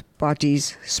both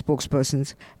parties,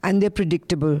 spokespersons, and they're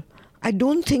predictable. I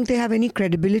don't think they have any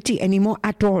credibility anymore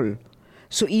at all.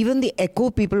 So even the echo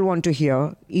people want to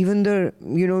hear, even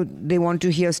they want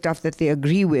to hear stuff that they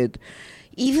agree with,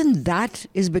 even that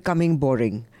is becoming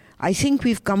boring. I think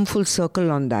we've come full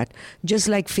circle on that. Just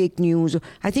like fake news,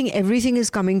 I think everything is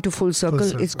coming to full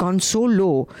circle. It's gone so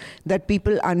low that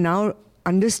people are now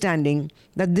understanding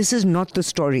that this is not the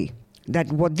story.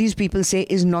 That what these people say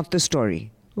is not the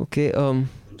story. Okay,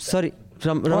 sorry.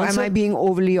 Or am I being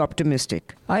overly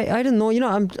optimistic? I don't know.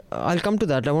 I'll come to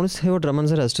that. I want to hear what Raman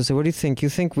sir has to say. What do you think? You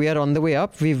think we are on the way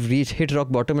up? We've hit rock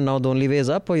bottom and now the only way is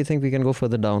up? Or you think we can go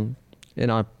further down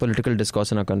in our political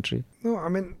discourse in our country? No, I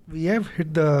mean, we have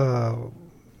hit the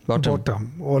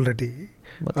bottom already.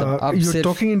 You're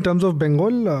talking in terms of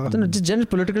Bengal? Just general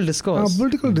political discourse.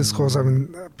 Political discourse. I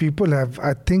mean, people have.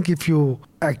 I think if you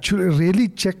actually really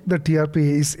check the TRP,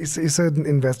 it's an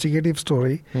investigative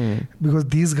story because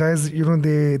these guys,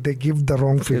 they give the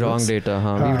wrong figures. The wrong data.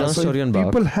 We've done a story on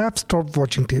people have stopped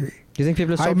watching TV. Do you think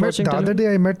people have stopped watching TV? The other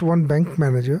day I met one bank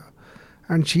manager,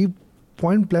 and she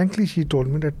point blankly she told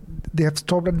me that they have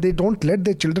stopped and they don't let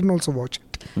their children also watch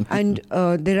it. And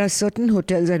there are certain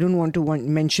hotels, I don't want to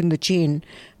mention the chain,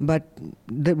 but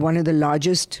one of the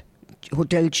largest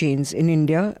hotel chains in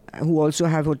India, who also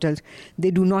have hotels,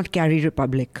 they do not carry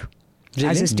Republic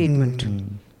as a statement.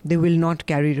 They will not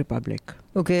carry Republic.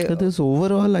 Okay. So there's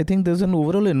overall, I think there's an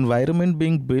overall environment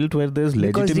being built where there's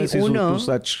Because the legitimacy owner- to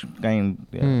such kind.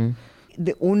 Yeah.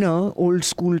 The owner, old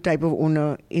school type of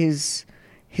owner, his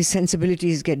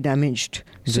sensibilities get damaged.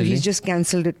 So Really? he's just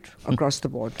cancelled it across the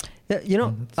board.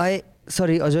 Yeah,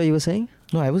 sorry, Ajay, you were saying?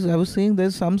 No, I was saying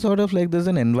there's some sort of like there's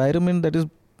an environment that is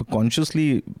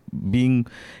consciously being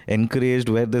encouraged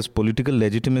where there's political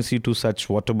legitimacy to such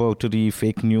whataboutery,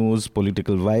 fake news,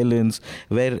 political violence,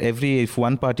 where if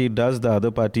one party does, the other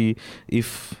party,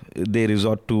 if they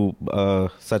resort to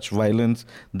such violence,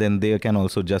 then they can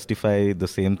also justify the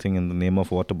same thing in the name of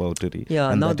whataboutery. Yeah,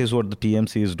 and now that is what the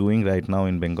TMC is doing right now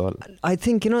in Bengal. I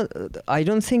think, I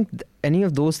don't think any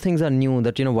of those things are new,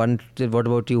 that, one, what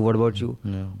about you, what about you?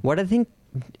 Yeah. What I think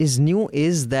is new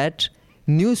is that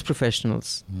news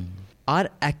professionals are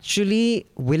actually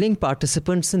willing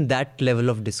participants in that level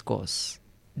of discourse.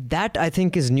 That, I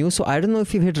think, is new. So I don't know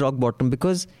if you've hit rock bottom,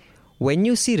 because when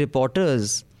you see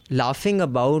reporters laughing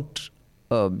about,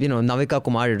 Navika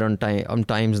Kumar did on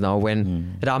Times Now,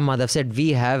 when Ram Madhav said,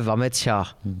 we have Amit Shah.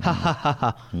 Ha ha ha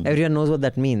ha. Everyone knows what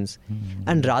that means.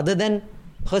 And rather than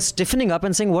her stiffening up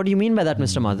and saying, what do you mean by that,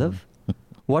 Mr. Madhav?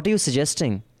 What are you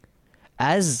suggesting?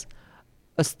 As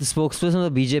the spokesperson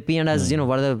of the BJP and as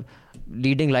one of the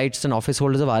leading lights and office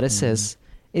holders of RSS,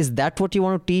 is that what you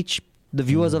want to teach the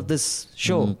viewers of this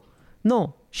show?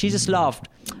 No, she just laughed,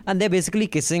 and they're basically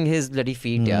kissing his bloody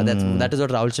feet. Yeah, that is what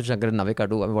Rahul Shivshankar and Navika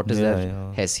do. I mean, what is their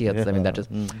haisiyat? I mean,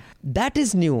 that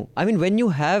is new. I mean, when you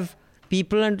have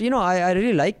people, and I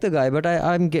really like the guy, but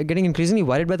I'm getting increasingly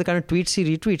worried by the kind of tweets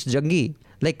he retweets. Jaggi,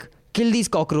 like, kill these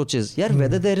cockroaches. Yeah,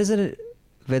 whether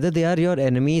they are your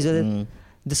enemies or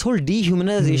this whole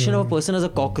dehumanization of a person as a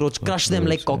cockroach, crush them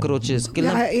like cockroaches, kill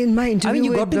them. In my interview, I mean,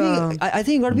 you got to be. I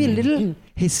think you got to be a little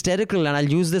hysterical, and I'll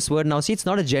use this word now. See, it's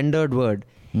not a gendered word.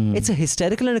 It's a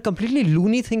hysterical and a completely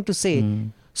loony thing to say.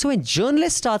 So when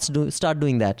journalists start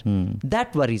doing that,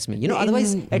 that worries me.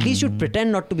 Otherwise, at least you'd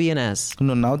pretend not to be an ass.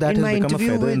 No, now that In has my become a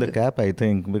interview feather in the with- cap, I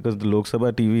think, because the Lok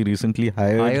Sabha TV recently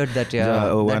hired that,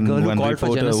 one girl who called for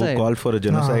reporter who genocide. called for a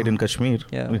genocide in Kashmir.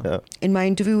 Yeah. In my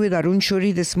interview with Arun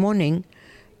Shourie this morning,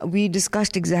 we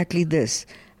discussed exactly this.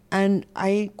 And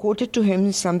I quoted to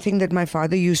him something that my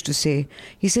father used to say.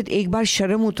 He said, "Ek baar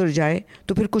sharam utar jaye,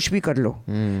 to phir kuch bhi kar lo."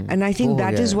 And I think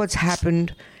that is what's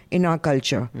happened in our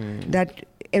culture. That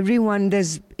everyone,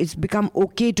 it's become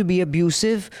okay to be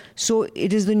abusive. So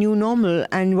it is the new normal.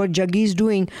 And what Jaggi is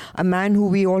doing, a man who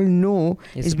we all know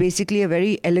is basically a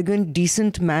very elegant,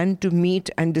 decent man to meet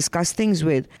and discuss things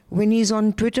with. When he's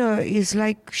on Twitter, he's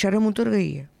like, sharam utar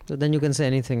gayi hai. So then you can say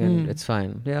anything and it's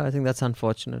fine. Yeah, I think that's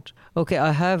unfortunate. Okay,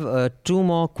 I have 2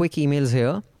 more quick emails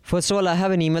here. First of all, I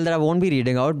have an email that I won't be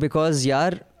reading out because,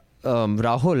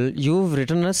 Rahul, you've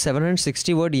written a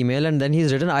 760-word email and then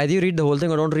he's written either you read the whole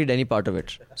thing or don't read any part of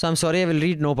it. So I'm sorry, I will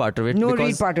read no part of it. No,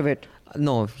 read part of it.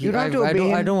 No, You don't have to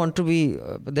obey I him. don't want to be...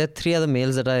 there are 3 other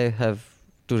mails that I have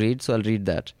to read, so I'll read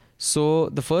that. So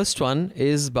the first one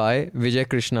is by Vijay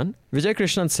Krishnan. Vijay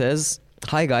Krishnan says...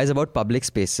 Hi guys, about public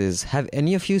spaces. Have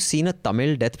any of you seen a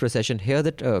Tamil death procession? Here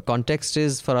the context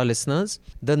is for our listeners.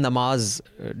 The namaz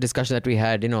discussion that we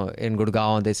had, in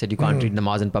Gurgaon, they said you can't read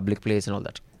namaz in public place and all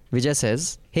that. Vijay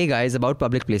says, hey guys, about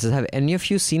public places. Have any of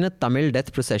you seen a Tamil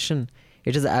death procession?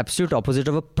 It is the absolute opposite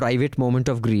of a private moment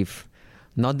of grief.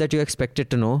 Not that you expected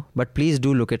to know, but please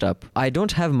do look it up. I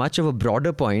don't have much of a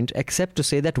broader point except to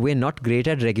say that we're not great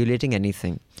at regulating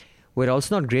anything. We're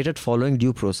also not great at following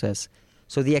due process.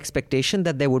 So the expectation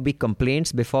that there would be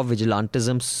complaints before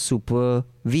vigilantism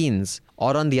supervenes,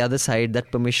 or on the other side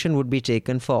that permission would be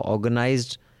taken for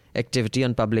organized activity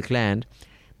on public land,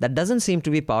 that doesn't seem to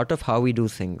be part of how we do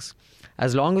things.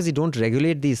 As long as we don't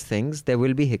regulate these things, there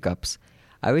will be hiccups.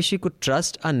 I wish we could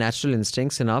trust our natural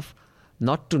instincts enough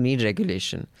not to need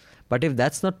regulation. But if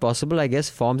that's not possible, I guess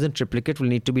forms in triplicate will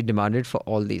need to be demanded for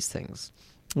all these things.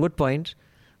 Good point.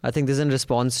 I think this is in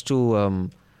response to...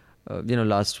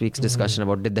 last week's discussion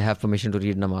about did they have permission to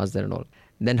read namaz there and all.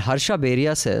 Then Harsha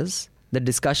Beria says, the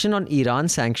discussion on Iran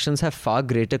sanctions have far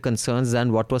greater concerns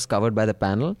than what was covered by the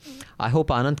panel. I hope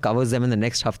Anand covers them in the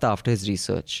next hafta after his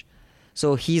research.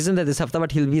 So he isn't there this hafta,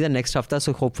 but he'll be the next hafta,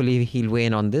 so hopefully he'll weigh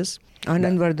in on this.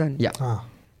 Anand Vardhan. Yeah.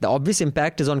 The obvious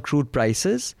impact is on crude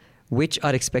prices, which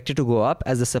are expected to go up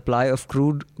as the supply of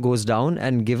crude goes down,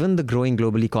 and given the growing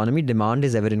global economy, demand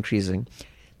is ever increasing.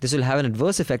 This will have an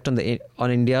adverse effect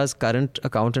on India's current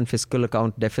account and fiscal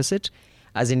account deficit,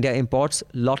 as India imports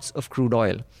lots of crude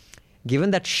oil.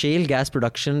 Given that shale gas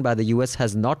production by the US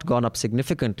has not gone up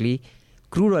significantly,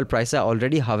 crude oil prices are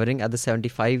already hovering at the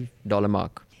 $75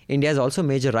 mark. India is also a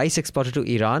major rice exporter to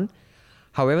Iran.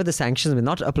 However, the sanctions may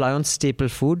not apply on staple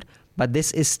food, but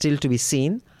this is still to be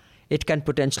seen. It can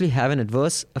potentially have an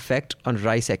adverse effect on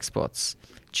rice exports.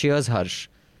 Cheers, Harsh.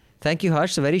 Thank you,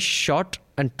 Harsh. A very short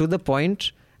and to the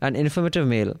point and informative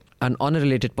mail. And on a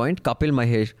related point, Kapil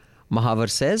Mahavar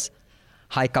says,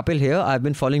 "Hi, Kapil here. I've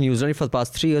been following Newslaundry for the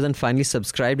past 3 years and finally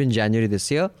subscribed in January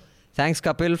this year. Thanks,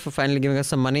 Kapil, for finally giving us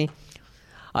some money.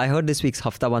 I heard this week's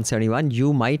Hafta 171.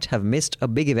 You might have missed a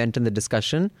big event in the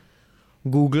discussion.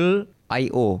 Google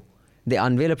I.O. They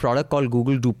unveil a product called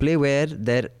Google DuPlay where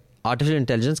their artificial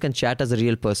intelligence can chat as a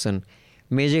real person.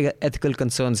 Major ethical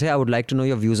concerns here. I would like to know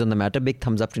your views on the matter. Big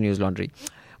thumbs up to Newslaundry."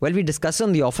 Well, we discussed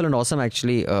on the awful and awesome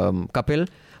actually, Kapil.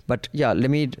 But yeah, let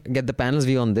me get the panel's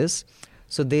view on this.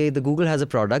 So the Google has a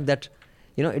product that,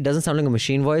 it doesn't sound like a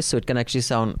machine voice. So it can actually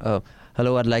sound,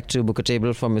 "Hello, I'd like to book a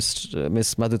table for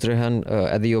Miss Madhu Trehan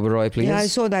at the Oberoi, please." Yeah, I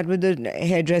saw that with the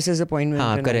hairdresser's appointment.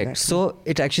 and all Correct. that. So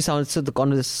it actually sounds, so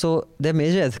there are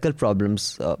major ethical problems.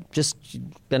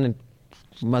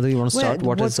 Madhu, you want to start?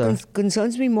 What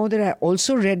concerns me more that I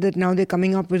also read that now they're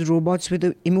coming up with robots with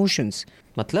emotions.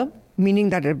 Matlab? Meaning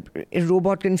that a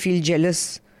robot can feel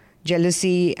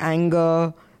jealousy,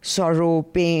 anger, sorrow,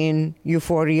 pain,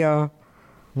 euphoria,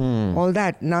 all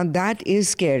that. Now that is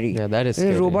scary. Yeah, that is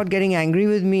scary. A robot getting angry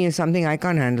with me is something I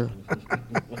can't handle.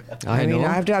 I mean, know.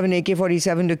 I have to have an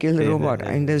AK-47 to kill the robot,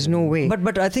 and there's no way.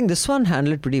 But I think this one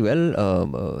handled it pretty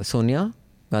well, Sonia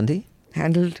Gandhi.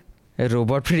 Handled A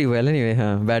robot pretty well anyway,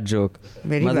 huh? Bad joke.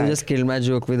 Very Madhu bad. just killed my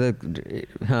joke with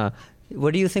a...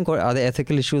 What do you think? Are there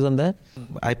ethical issues on that?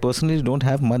 I personally don't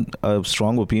have a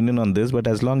strong opinion on this, but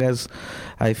as long as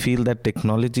I feel that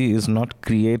technology is not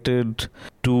created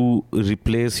to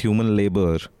replace human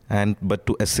labor but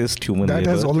to assist human labor. That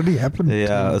has already happened.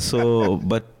 Yeah,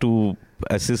 but to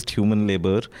assist human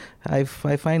labor, I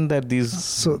find that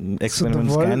these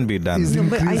experiments world can be done is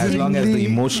as long as the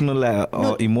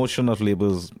increasingly- emotion of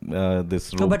labor's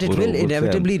this. No, but it will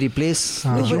inevitably replace the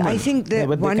No, but human. I think that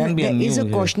but there can be there is a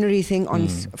new, cautionary thing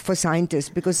for scientists,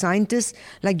 because scientists,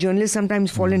 like journalists,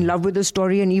 sometimes fall in love with the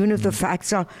story, and even if the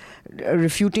facts are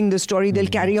refuting the story, they'll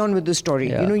carry on with the story.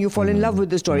 Yeah. You fall in love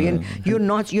with the story, and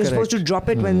you're supposed to drop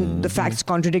it when the facts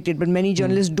contradict it. But many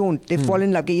journalists don't. They fall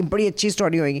in love. कि ये बड़ी अच्छी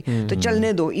story होगी, तो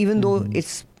चलने दो, even though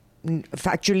it's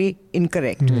factually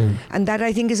incorrect. And that,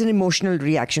 I think, is an emotional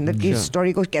reaction, that this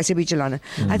story ko kaise bhi chalana.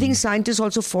 I think scientists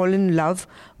also fall in love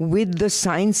with the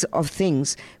science of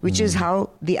things, which is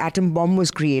how the atom bomb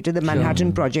was created, the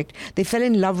Manhattan Project. They fell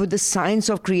in love with the science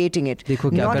of creating it,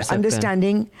 Dekho kya kar not sakte hain.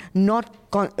 understanding, not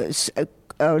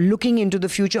looking into the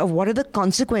future of what are the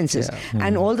consequences.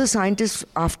 And all the scientists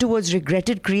afterwards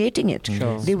regretted creating it.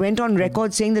 They went on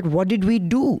record saying that, what did we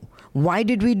do? Why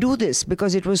did we do this?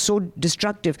 Because it was so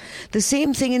destructive. The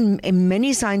same thing in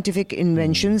many scientific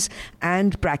inventions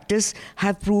and practice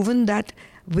have proven that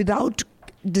without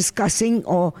discussing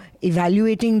or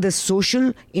evaluating the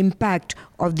social impact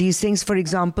of these things, for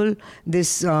example,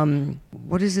 this,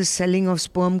 what is this selling of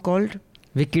sperm called?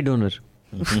 Wiki donor.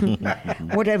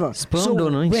 Whatever. Sperm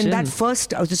donation. When that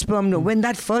first when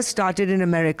that first started in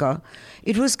America,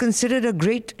 it was considered a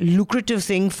great lucrative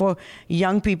thing for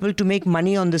young people to make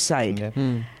money on the side,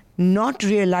 not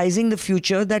realizing the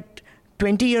future that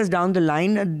 20 years down the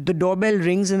line, the doorbell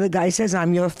rings and the guy says,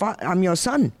 I'm your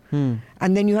son.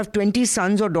 And then you have 20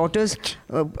 sons or daughters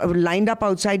lined up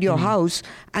outside your house.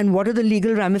 And what are the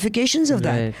legal ramifications of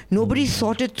that? Right. Nobody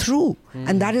thought it through.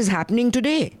 And that is happening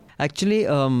today. Actually,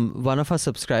 one of our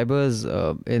subscribers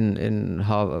when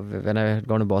I had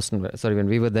gone to Boston, when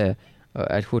we were there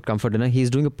at Food Comfort Dinner,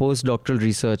 he's doing a postdoctoral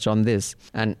research on this.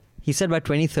 And he said by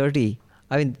 2030,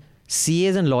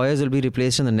 CAs and lawyers will be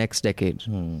replaced in the next decade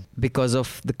because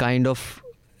of the kind of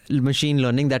machine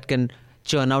learning that can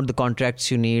churn out the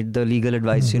contracts you need, the legal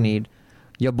advice you need.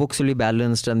 Your books will be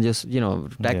balanced and just,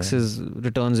 taxes,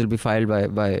 returns will be filed by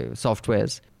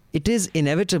softwares. It is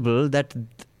inevitable that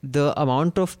the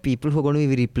amount of people who are going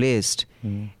to be replaced,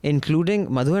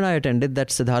 including Madhu and I attended that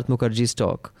Siddharth Mukherjee's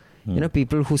talk.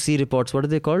 People who see reports, what are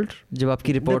they called? जब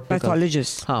आपकी report The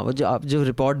pathologists. हाँ, वो जो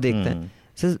report देखते हैं.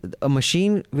 Says a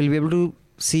machine will be able to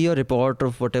see your report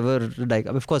of whatever.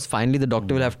 Of course, finally the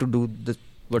doctor will have to do the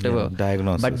whatever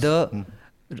diagnosis. But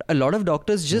a lot of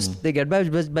doctors just they get by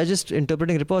just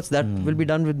interpreting reports. That will be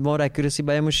done with more accuracy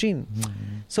by a machine.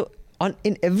 So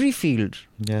in every field.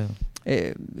 Yeah.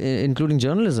 Including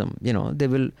journalism, they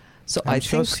will So I'm I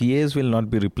sure think CAs will not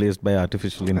be replaced by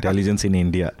artificial intelligence in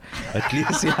India. At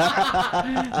least,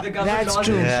 That's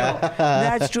true.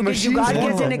 That's true. कि जुगाड़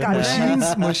कैसे निकालना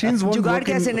है? Machines won't जुगाड़ work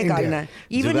in कैसे निकालना India. है?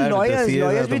 Even जुगाड़, the lawyers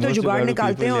CAs are भी the तो most जुगाड़ जुगाड़ू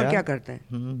निकालते हैं people, और yeah. क्या करते हैं?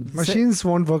 Machines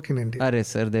won't work in India. Arey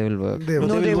sir, they will work. They No,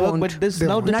 won't. they will work, won't. but this They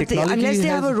now won't. the Nothing, technology unless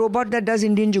they have a has- robot that does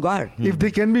Indian jugaad. If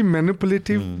they can be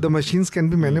manipulative, the machines can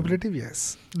be manipulative, yes.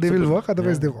 They will work,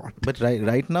 otherwise they won't. But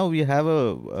right now we have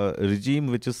a regime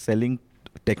which is selling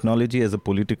technology as a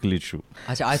political issue.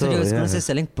 Achha, I thought you were going to say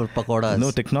selling pakoras.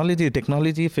 No,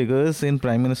 technology figures in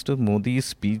Prime Minister Modi's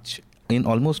speech, in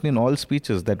almost in all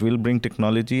speeches, that will bring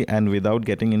technology, and without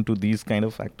getting into these kind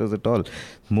of factors at all.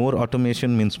 More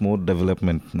automation means more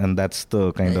development, and that's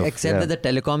the kind of... Except yeah. that the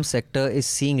telecom sector is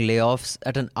seeing layoffs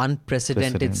at an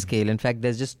unprecedented Precedent. scale. In fact,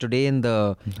 there's just today in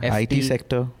the IT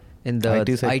sector. in the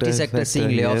IT sector seeing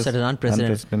layoffs yes, at an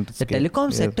unprecedented. The scale. telecom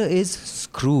Yes. sector is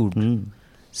screwed.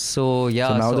 So yeah.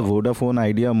 So now the Vodafone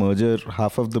Idea merger,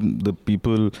 half of the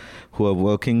people who are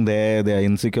working there, they are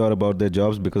insecure about their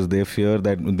jobs because they fear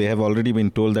that they have already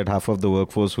been told that half of the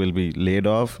workforce will be laid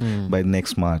off by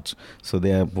next March. So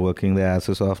they are working their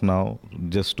asses off now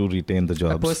just to retain the I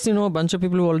jobs. personally know a bunch of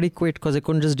people who already quit because they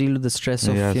couldn't just deal with the stress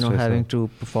of Yeah, stress having of- to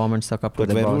perform and suck up to But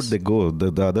the where boss. would they go?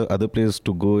 The other place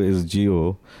to go is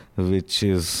Jio, which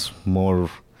is more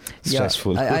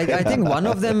stressful. Yeah, I think one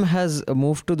of them has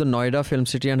moved to the Noida Film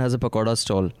City and has a pakoda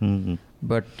stall. Mhm.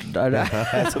 But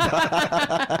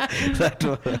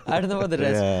I don't know about the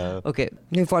rest. Yeah. Okay,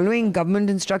 You're following government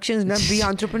instructions, not be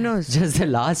entrepreneurs. just the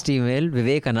last email,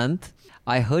 Vivek Anant.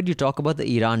 I heard you talk about the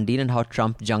Iran deal and how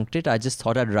Trump junked it. I just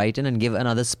thought I'd write in and give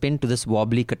another spin to this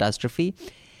wobbly catastrophe.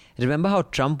 Remember how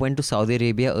Trump went to Saudi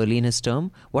Arabia early in his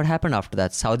term? What happened after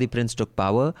that? Saudi prince took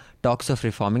power, talks of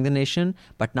reforming the nation,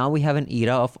 but now we have an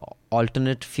era of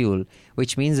alternate fuel,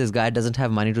 which means this guy doesn't have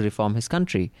money to reform his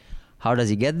country. How does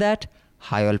he get that?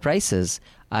 High oil prices.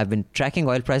 I've been tracking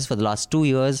oil prices for the last 2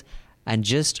 years, and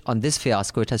just on this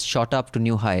fiasco, it has shot up to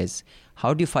new highs.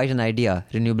 How do you fight an idea,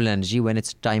 renewable energy, when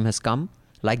its time has come?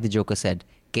 Like the Joker said,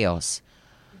 chaos.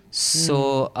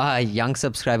 So, young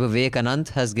subscriber Vivek Anant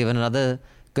has given another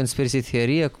conspiracy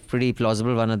theory, a pretty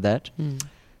plausible one at that.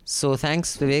 So,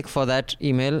 thanks Vivek for that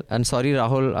email. And sorry,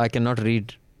 Rahul, I cannot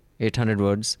read 800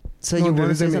 words. So, No, you there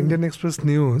want is to say an something? Indian Express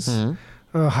news.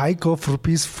 A hike of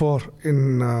 ₹4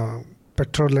 in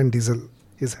petrol and diesel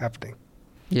is happening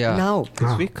Yeah. Now,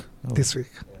 This week? this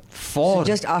week. Four.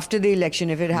 just after the election,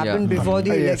 if it happened Yeah. before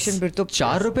the Yes. election, फिर तो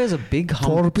 4 rupees is a big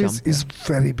hump. ₹4 jump. is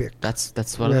very big.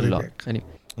 That's one of the very lot. big. Anyway.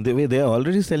 They are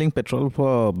already selling petrol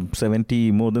for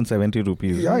more than 70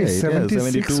 rupees. Yeah, it's 76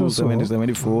 72, or so. 70,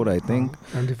 74, I think.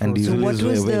 74. And So diesel what is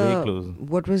was very close.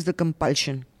 what was the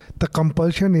compulsion? The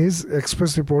compulsion is,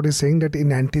 Express report is saying that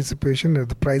in anticipation that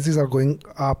the prices are going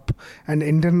up and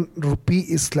Indian rupee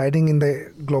is sliding in the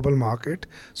global market,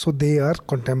 so they are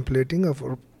contemplating a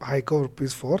hike of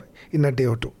 ₹4 in a day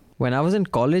or two. When I was in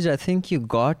college, I think you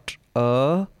got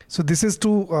a... So this is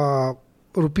to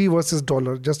rupee versus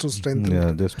dollar, just to strengthen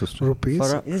Yeah, just to rupees. For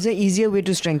a- There's an easier way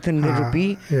to strengthen the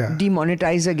rupee. yeah.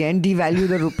 Demonetize again, devalue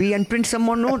the rupee, and print some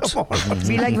more notes.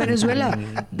 Be like Venezuela.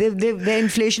 Their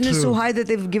inflation is so True. high that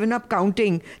they've given up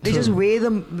counting. They just weigh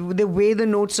the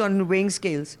notes on weighing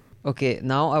scales. Okay,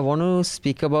 now I want to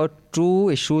speak about two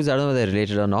issues. I don't know whether they're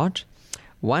related or not.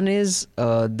 One is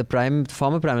the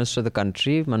former Prime Minister of the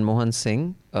country, Manmohan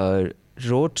Singh,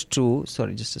 wrote to...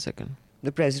 Sorry, just a second.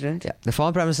 The president. Yeah, the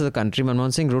former Prime Minister of the country,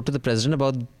 Manmohan Singh, wrote to the President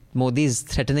about Modi's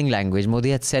threatening language. Modi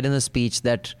had said in a speech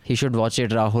that he should watch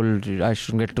it, Rahul, I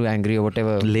shouldn't get too angry or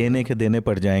whatever. लेने के देने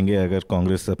पड़ जाएंगे अगर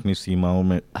कांग्रेस अपनी सीमाओं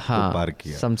में हाँ, पार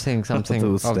किया. something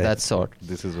तो उस of type. that sort.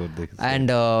 This is what they say. And,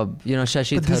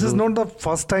 Shashi But this is Tharoor- not the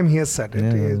first time he has said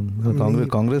it.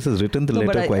 Congress has written the No,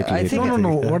 but letter quite I late. think-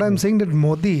 No. What I'm saying that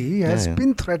Modi has Yeah.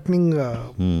 been threatening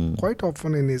quite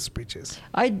often in his speeches.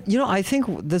 I think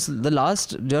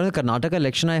during the Karnataka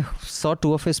election, I saw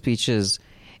two of his speeches.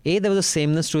 There was a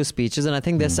sameness to his speeches, and I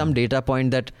think there's some data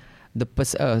point that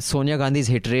Sonia Gandhi's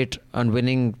hit rate on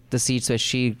winning the seats where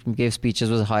she gave speeches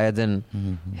was higher than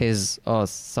his, or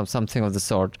something of the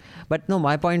sort. But no,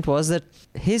 my point was that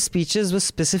his speeches were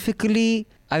specifically,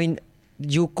 I mean,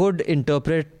 you could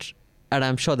interpret, and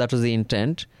I'm sure that was the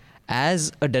intent,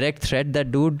 as a direct threat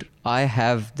that, dude, I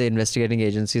have the investigating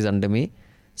agencies under me.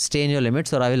 Stay in your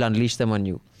limits or I will unleash them on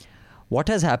you. What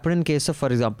has happened in case of, for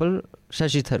example,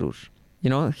 Shashi Tharoor?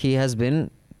 He has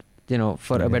been,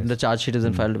 for the charge sheet has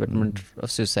been filed abetment of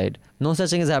suicide. No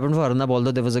such thing has happened for Arnab,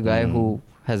 although there was a guy who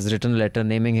has written a letter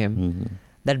naming him.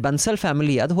 That Bansal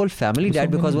family, the whole family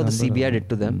died because of what the CBI did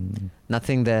to them.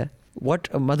 Nothing there. what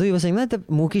Madhu, you were saying that the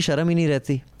muh ki sharam hi nahi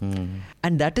rehti.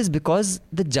 And that is because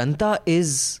the janta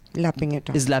is Lapping it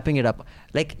up. lapping it up.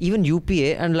 Like even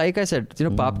UPA, and like I said,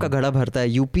 paap ka ghada bharta hai.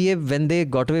 UPA, when they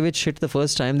got away with shit the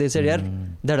first time, they said, yaar,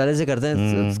 dhadale se karte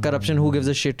hain, it's corruption, who gives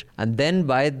a shit? And then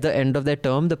by the end of their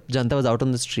term, the janta was out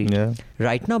on the street. Yeah.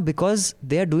 Right now, because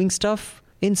they are doing stuff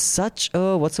in such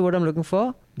a, what's the word I'm looking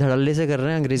for? Dhadalle se kar rahe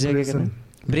hain, अंग्रेजी में क्या कर रहे हैं?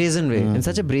 Brazen way. In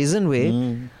such a brazen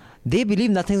way, they believe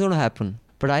nothing's going to happen.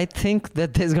 But I think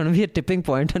that there's going to be a tipping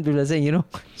point and people are saying,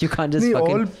 you can't just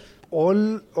fucking...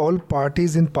 all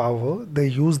parties in power, they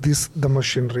use the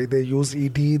machinery. They use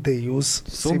ED, they use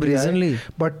So CBI. brazenly.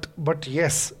 But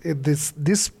yes,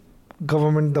 this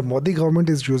government, the Modi government,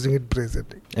 is using it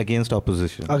brazenly Against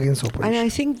opposition. against opposition. And I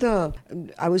think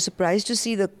I was surprised to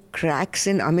see the cracks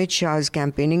in Amit Shah's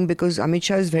campaigning, because Amit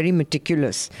Shah is very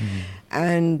meticulous.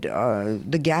 And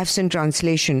the gaffes in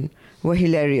translation were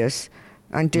hilarious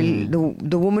until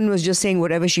the woman was just saying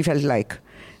whatever she felt like.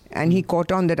 And he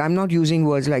caught on that I'm not using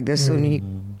words like this, so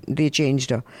they changed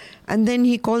her. And then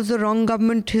he calls the wrong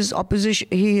government his opposition,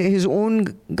 his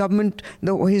own government,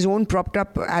 his own propped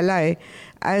up ally,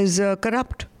 as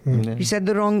corrupt. He said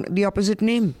the opposite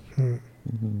name.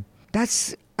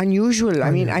 That's unusual.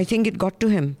 I mean, I think it got to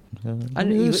him.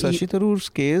 And Shashi Tharoor's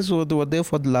case, what they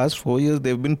for the last 4 years,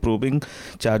 they've been probing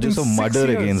charges of murder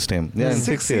against him. Yeah, in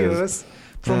 6 years.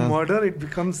 From murder, it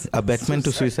becomes Abetment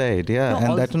to suicide, yeah. No,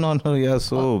 And that and on, yeah,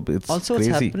 so it's also crazy.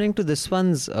 what's happening to this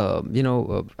one's,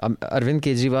 Arvind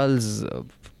Kejriwal's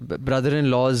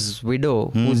brother-in-law's widow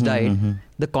who's died.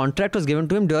 The contract was given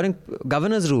to him during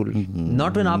governor's rule,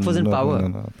 not when AAP was in power.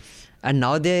 No. And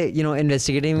now they're,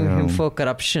 investigating him for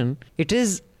corruption. It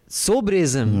is so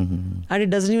brazen. And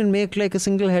it doesn't even make like a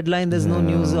single headline. There's no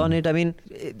news on it. I mean,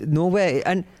 nowhere.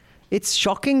 And it's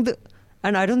shocking.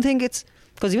 And I don't think it's...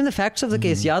 Because even the facts of the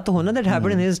case, that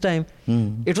happened in his time.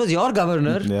 It was your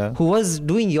governor who was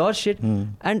doing your shit.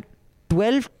 And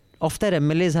 12 of their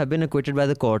MLAs have been acquitted by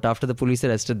the court after the police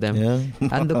arrested them. Yeah.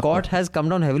 And the court has come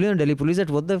down heavily on Delhi police that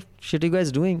what the shit you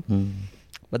guys doing.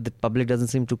 But the public doesn't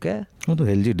seem to care. Oh, the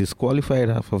LG disqualified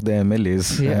half of the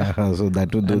MLAs. Yeah. So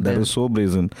that was so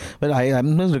brazen. But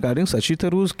I'm regarding Shashi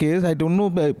Tharoor's case, I don't know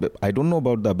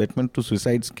about the abetment to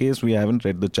suicide's case. We haven't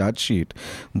read the charge sheet.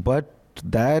 But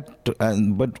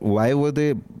why were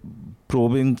they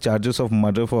probing charges of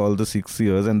murder for all the 6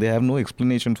 years, and they have no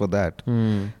explanation for that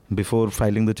before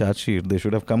filing the charge sheet? They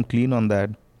should have come clean on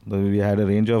that. We had a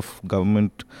range of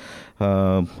government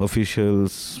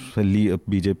officials,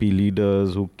 BJP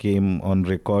leaders who came on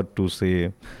record to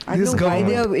say... I don't know why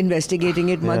they are investigating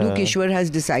it. Madhu Kishwar has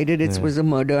decided it was a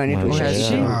murder and it was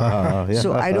Shashi.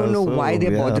 So I don't know why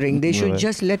they're bothering. They should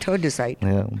just let her decide.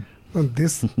 Yeah.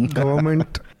 This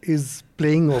government is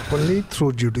playing openly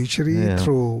through judiciary,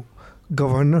 through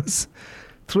governors,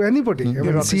 through anybody. I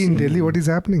mean, see in Delhi what is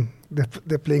happening.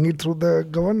 They're playing it through the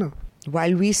governor.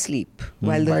 While we sleep,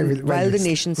 while the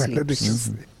nation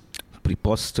sleeps.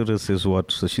 Preposterous is what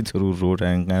Shashi Tharoor wrote,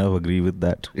 and I kind of agree with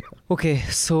that. Okay,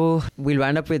 so we'll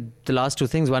wind up with the last two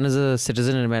things. One is a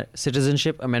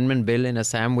citizenship amendment bill in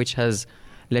Assam, which has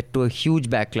led to a huge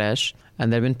backlash,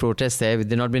 and there have been protests there.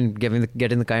 They've not been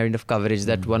getting the kind of coverage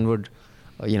that one would,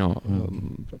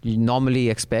 normally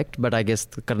expect. But I guess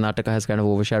Karnataka has kind of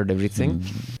overshadowed everything.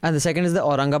 And the second is the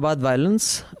Aurangabad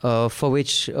violence, for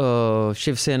which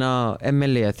Shiv Sena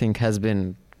MLA, I think, has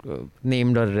been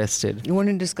named or arrested. You want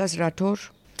to discuss Rathore?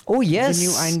 Oh yes, the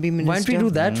new INB minister. Why don't we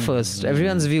do that first?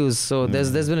 Everyone's views. So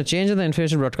there's been a change in the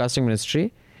Information Broadcasting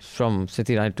Ministry from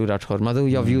Siti Rani to Rathore. Madhu,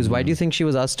 your views. Why do you think she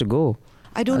was asked to go?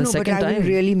 I don't know, but I will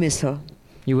really miss her.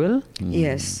 You will?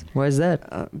 Yes. Why is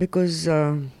that? Because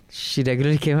she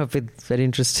regularly came up with very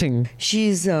interesting...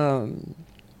 She's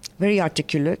very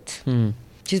articulate.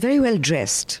 She's very well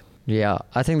dressed. Yeah,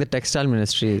 I think the textile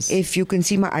ministry is... If you can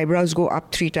see my eyebrows go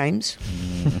up 3 times.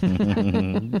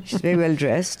 She's very well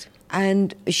dressed.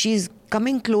 And she's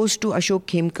coming close to Ashok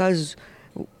Khemka's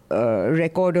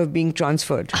record of being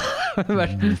transferred.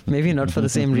 But maybe not for the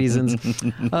same reasons.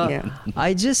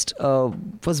 I just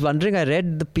was wondering, I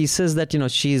read the pieces that,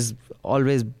 she's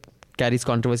always carries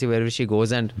controversy wherever she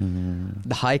goes, and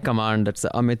the high command, that's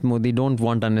Amit Modi, don't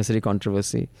want unnecessary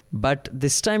controversy. But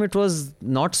this time it was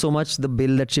not so much the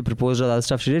bill that she proposed or the other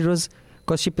stuff she did, it was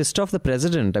because she pissed off the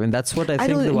president. I mean, that's what I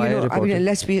think the Wire reported. I mean,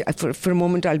 let's be, for a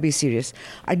moment, I'll be serious.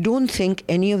 I don't think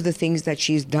any of the things that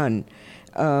she's done,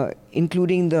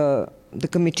 including the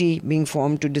committee being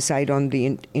formed to decide on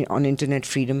on internet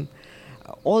freedom,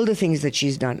 all the things that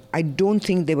she's done, I don't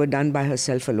think they were done by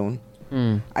herself alone.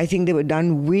 I think they were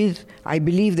done I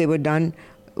believe they were done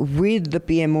with the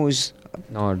PMO's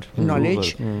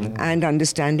knowledge and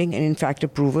understanding, and in fact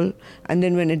approval. And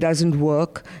then when it doesn't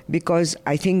work, because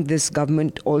I think this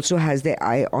government also has their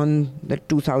eye on the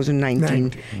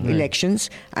 2019 elections,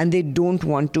 and they don't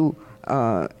want to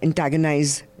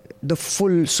antagonize the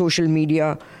full social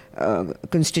media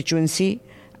constituency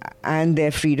and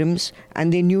their freedoms,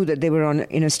 and they knew that they were on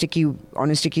a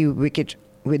sticky wicket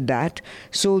with that,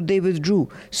 so they withdrew.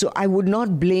 So I would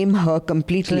not blame her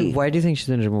completely. Why do you think she's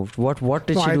been removed? What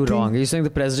did she do wrong? Are you saying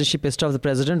she pissed off the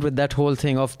president with that whole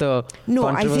thing of the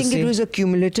controversy? I think it was a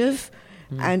cumulative,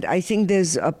 and I think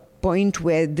there's a point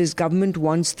where this government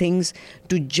wants things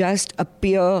to just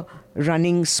appear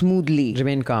running smoothly.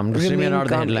 Remain calm. Just remain out of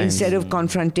the headlines. Instead of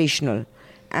confrontational.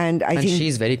 And I think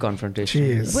she's very confrontational.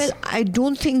 She is. Well, I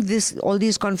don't think all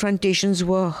these confrontations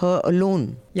were her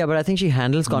alone. Yeah, but I think she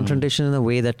handles confrontation in a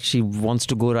way that she wants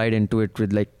to go right into it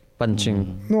with like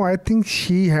punching. No, I think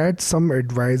she had some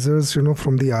advisors,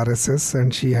 from the RSS,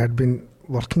 and she had been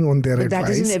working on their advice. That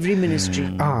is in every ministry.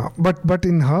 But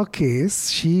in her case,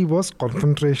 she was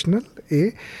confrontational,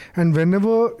 and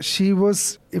whenever she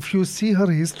was, if you see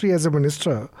her history as a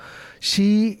minister,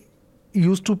 she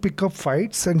used to pick up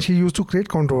fights and she used to create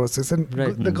controversies, and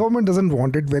the government doesn't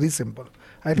want it. Very simple.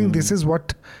 I think this is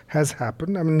what has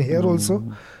happened. I mean, here also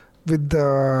with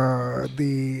on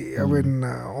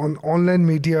online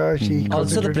media, she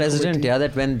also the president,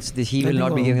 that when he will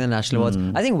not be giving the national awards.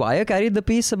 I think Wire carried the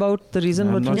piece about the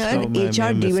reason. And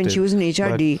HRD, when she was in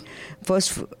HRD,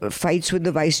 first fights with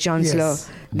the vice chancellor,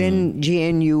 then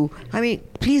JNU. I mean,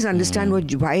 please understand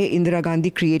why Indira Gandhi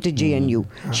created JNU.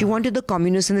 She wanted the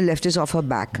communists and the leftists off her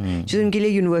back. She said, "Unke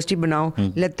liye university banao,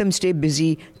 let them stay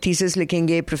busy, thesis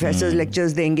likhenge, professors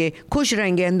lectures denge, khush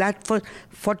rahenge," and that for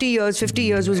 40 years, 50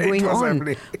 years was going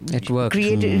on. It worked.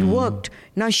 It worked.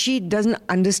 Now she doesn't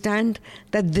understand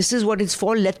that this is what it's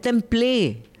for. Let them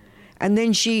play. And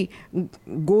then she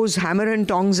goes hammer and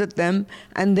tongs at them,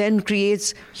 and then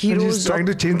creates heroes. And she's trying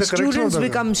to change the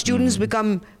Students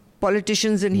become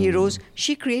politicians and heroes.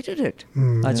 She created it.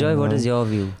 Ajoy, what is your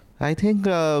view? I think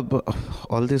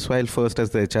all this while, first as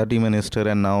the HRD minister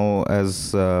and now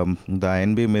as the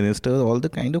INB minister, all the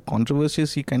kind of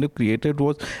controversies he kind of created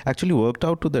was actually worked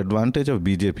out to the advantage of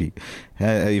BJP.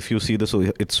 If you see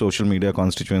its social media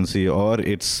constituency or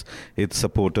its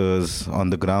supporters on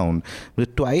the ground.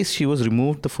 But twice she was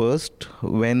removed. The first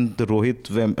when the Rohit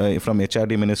from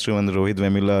HRD ministry, when the Rohit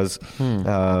Vemila's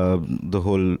the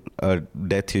whole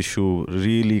death issue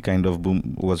really kind of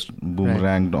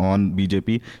boomeranged on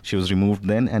BJP. She was removed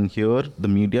then, and here the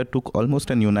media took almost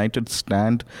an united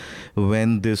stand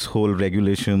when this whole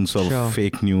regulations of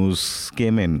fake news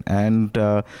came in. And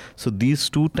so these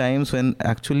two times when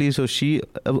actually, so she,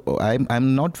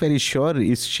 I'm not very sure,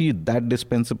 is she that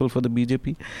dispensable for the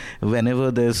BJP?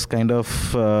 Whenever there's kind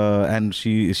of, and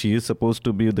she is supposed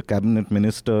to be the cabinet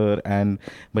minister,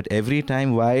 but every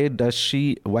time, why does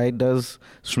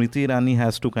Smriti Irani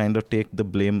has to kind of take the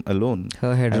blame alone?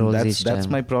 Her head rolls each time. That's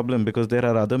my problem, because there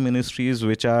are other ministries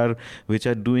which are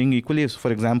doing equally.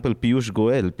 For example, Piyush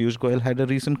Goyal had a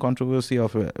recent controversy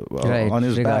on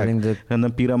his back in the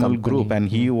Piramal group, and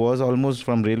he was almost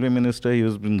from railway minister. He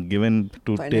was been given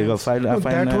to take a finance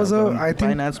minister. I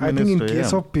think in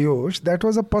case of Piyush, that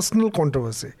was a personal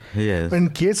controversy. Yes. In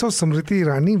case of Smriti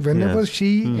Irani, whenever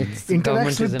she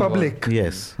interacts with public,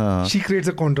 she creates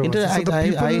a controversy.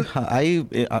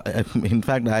 In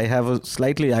fact, I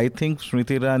think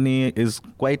Smriti Irani is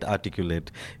quite articulate.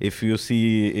 If you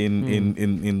see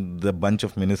in the bunch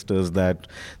of ministers that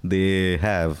they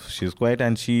have, she's quite,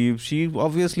 and she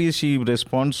obviously she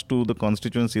responds to the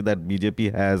constituency that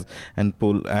BJP has and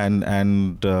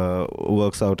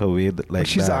works out her way like that.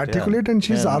 She's articulate and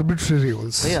she's arbitrary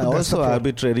also. Yeah, also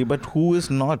arbitrary. But who is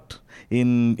not?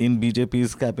 In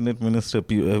BJP's cabinet minister,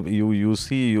 you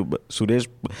see Suresh.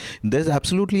 There's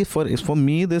absolutely for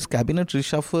me this cabinet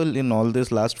reshuffle in all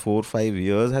this last 4 or 5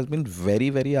 years has been very,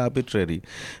 very arbitrary.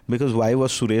 Because why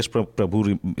was Suresh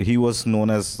Prabhu? He was known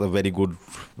as a very good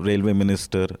railway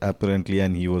minister apparently,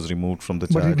 and he was removed from the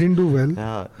charge. But he didn't do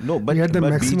well. No, but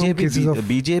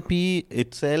BJP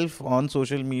itself on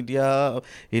social media,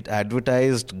 it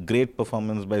advertised great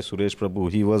performance by Suresh Prabhu.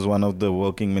 He was one of the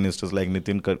working ministers like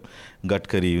Nitin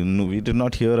Gadkari. We did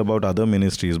not hear about other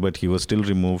ministries, but he was still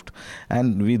removed.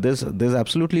 And there's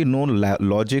absolutely no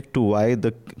logic to why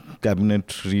the cabinet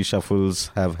reshuffles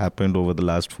have happened over the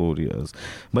last 4 years.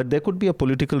 But there could be a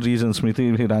political reason.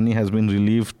 Smriti Irani has been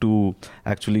relieved to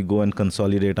actually go and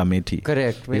consolidate Amethi.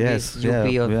 Correct. Maybe yes.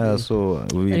 So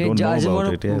we don't know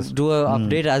about it. Yes. Do an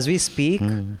update as we speak.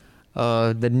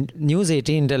 The News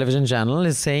 18 television channel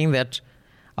is saying that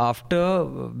after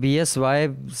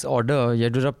BSY's order,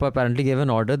 Yediyurappa apparently gave an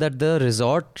order that the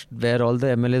resort where all the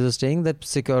MLAs are staying, the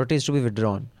security is to be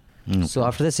withdrawn. So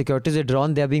after the security is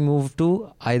withdrawn, they are being moved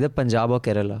to either Punjab or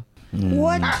Kerala.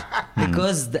 What?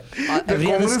 Because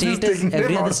every other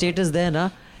Congress is state is there, na.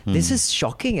 This is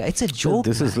shocking. It's a joke.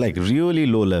 This is like really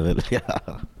low level. Yeah.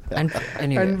 And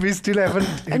anyway, And we still haven't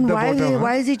hit And the why, bottom.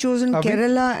 why has he chosen Abhi-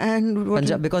 Kerala and what?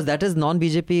 Punjab, because that is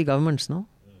non-BJP governments, no?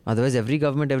 Otherwise, every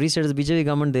state is BJP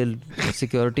government.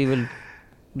 Security will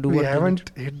do We what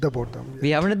haven't hit the bottom.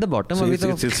 we haven't hit the bottom. So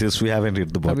अभी it's, we haven't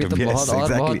hit the अभी bottom. तो Yes, बहुत और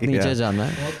बहुत exactly. नीचे Yeah. जाना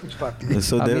है. बहुत कुछ बाकी है.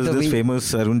 So Abhi there's to this we-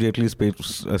 famous Arun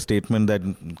Jaitley statement that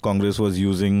Congress was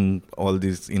using all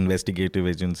these investigative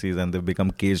agencies and they've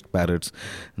become caged parrots.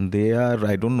 They are,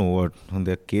 I don't know what,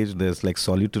 they're caged. There's like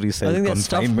solitary I think they're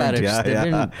stuffed self-confinement. parrots.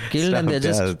 They've been killed and they're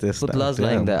just they're putlas stuffed,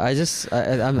 lying yeah.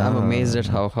 there. I'm amazed at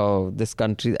how this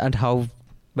country and how,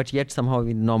 but yet somehow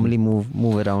we normally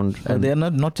move around. And They are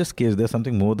not just caged. There's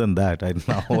something more than that. I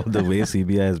know the way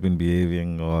CBI has been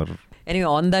behaving or... anyway,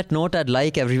 on that note, I'd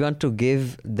like everyone to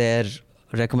give their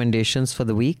recommendations for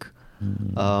the week.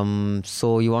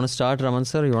 So you want to start, Raman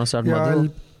sir? You want to start, Yeah, Madhu? I'll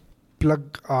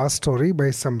plug our story by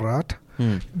Samrat.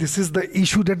 This is the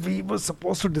issue that we were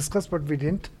supposed to discuss, but we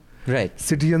didn't. Right.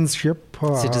 Citizenship.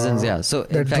 Citizens, yeah. So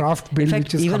the in fact, draft bill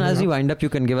which is even coming as we up. wind up, you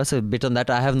can give us a bit on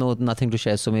that. I have nothing to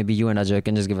share, so maybe you and Ajay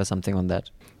can just give us something on that.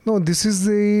 No, this is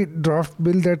the draft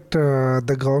bill that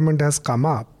the government has come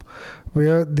up,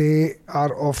 where they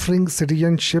are offering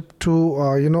citizenship to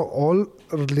all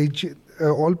religion,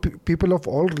 people of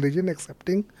all religion,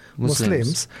 excepting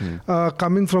Muslims,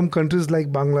 coming from countries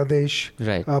like Bangladesh,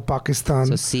 Right. Pakistan.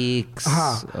 So Sikhs,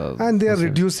 and they are Muslims.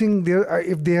 reducing their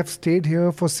if they have stayed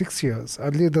here for 6 years.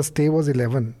 Earlier the stay was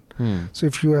 11. So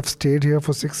if you have stayed here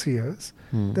for 6 years,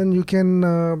 then you can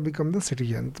become the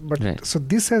citizen. But Right. so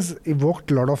this has evoked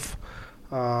a lot of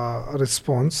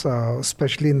response,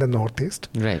 especially in the northeast.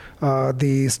 Right.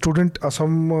 The student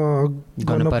Assam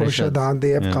Gana Parishad. Parishad, they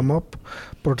have come up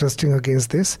protesting against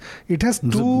this. It has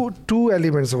two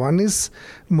elements. One is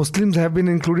Muslims have been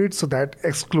included, so that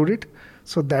excluded.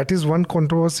 So that is one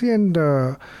controversy, and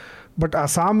but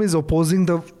Assam is opposing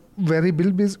the very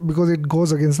bill because it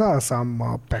goes against the Assam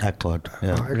pact. Accord,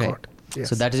 yeah. Accord. Right. Yes.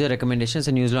 So that is your recommendation. It's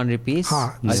a News Laundry piece.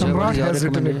 Haan, Ajay, what Samrat is your has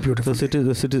written it recommendation?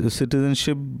 beautifully. So the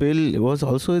citizenship bill was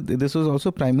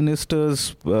also Prime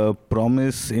Minister's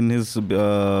promise in his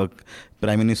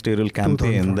prime ministerial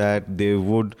campaign 2004. that they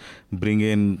would bring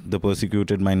in the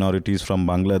persecuted minorities from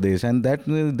Bangladesh, and that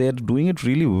they're doing it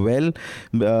really well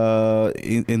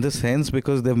in the sense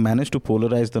because they've managed to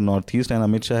polarize the Northeast, and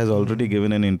Amit Shah has already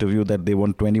given an interview that they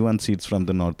want 21 seats from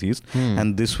the Northeast,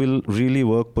 and this will really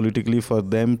work politically for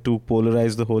them to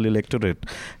polarize the whole electorate.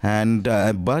 And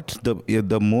but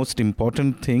the most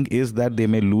important thing is that they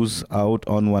may lose out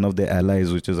on one of their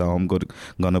allies, which is Ahom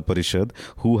Gana Parishad,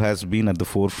 who has been at the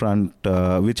forefront,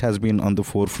 which has been on the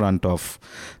forefront of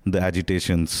the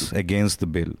agitations against the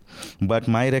bill. But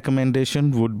my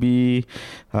recommendation would be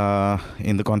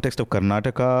in the context of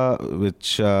Karnataka,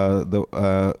 which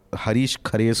the Harish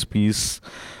Khare's piece,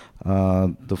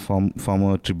 the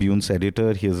former Tribune's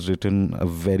editor, he has written a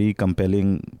very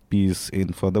compelling piece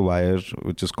for The Wire,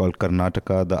 which is called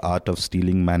Karnataka, The Art of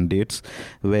Stealing Mandates,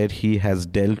 where he has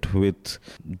dealt with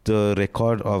the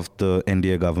record of the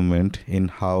NDA government in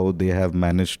how they have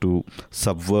managed to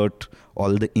subvert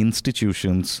all the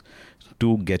institutions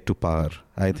to get to power.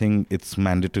 I think it's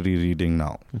mandatory reading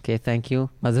now. Okay, thank you.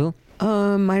 Madhu?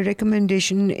 My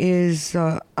recommendation is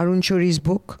Arun Shoury's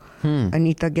book,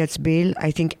 Anita Gets Bail. I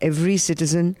think every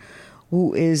citizen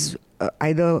who is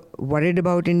either worried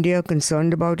about India,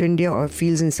 concerned about India, or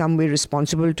feels in some way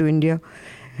responsible to India,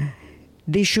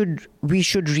 we should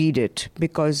read it,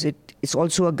 because it's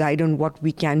also a guide on what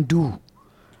we can do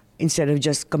instead of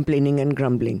just complaining and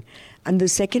grumbling. And the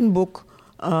second book,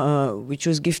 which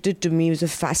was gifted to me, was a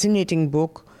fascinating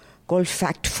book called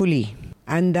Factfully.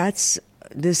 And that's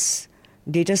this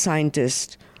data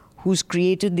scientist who's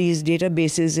created these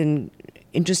databases and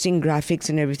interesting graphics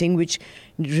and everything, which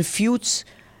refutes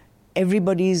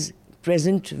everybody's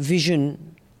present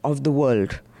vision of the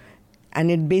world. And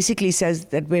it basically says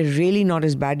that we're really not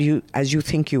as bad as you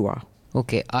think you are.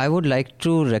 Okay, I would like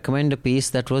to recommend a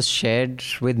piece that was shared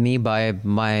with me by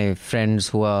my friends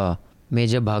who are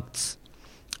major bhakts.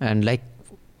 And like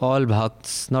all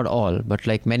bhakts, not all, but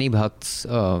like many bhakts,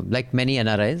 like many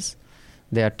NRIs,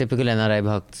 they are typical NRI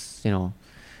bhakts,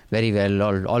 very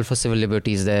well, all for civil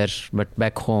liberties there, but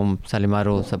back home,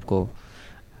 Salimaro, sabko,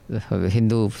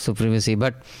 Hindu supremacy.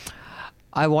 But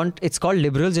it's called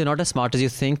Liberals, You're Not As Smart As You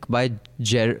Think by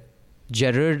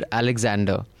Gerard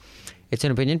Alexander. It's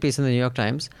an opinion piece in the New York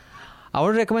Times. I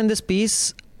would recommend this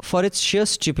piece for its sheer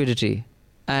stupidity.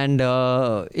 And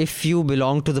if you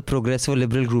belong to the progressive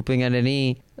liberal grouping and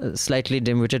any slightly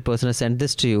dim-witted person has sent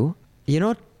this to you,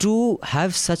 to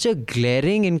have such a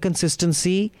glaring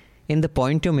inconsistency in the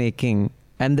point you're making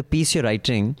and the piece you're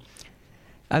writing,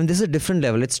 and this is a different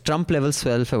level. It's Trump level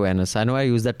self-awareness. I know I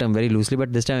use that term very loosely,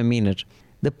 but this time I mean it.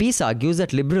 The piece argues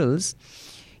that liberals,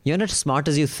 you're not as smart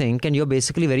as you think, and you're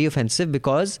basically very offensive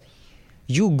because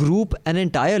you group an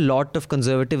entire lot of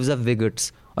conservatives as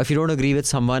bigots. Or if you don't agree with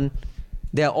someone,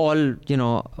 they're all,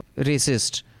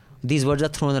 racist. These words are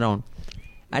thrown around.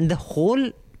 And the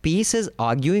whole piece is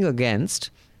arguing against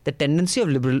the tendency of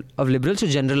liberals to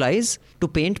generalize, to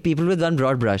paint people with one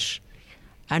broad brush.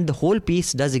 And the whole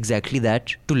piece does exactly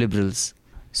that to liberals.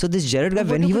 So this Jared guy,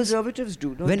 when he was... conservatives do?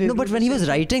 When he was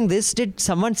writing this, did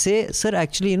someone say, sir,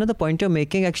 actually, the point you're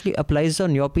making actually applies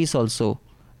on your piece also?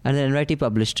 And then NYT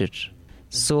published it.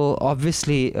 So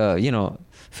obviously,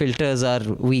 filters are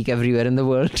weak everywhere in the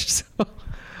world. So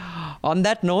on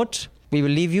that note, we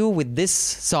will leave you with this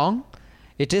song.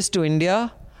 It is To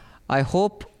India. I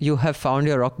hope you have found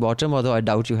your rock bottom, although I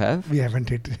doubt you have. We haven't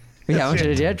hit it. We haven't hit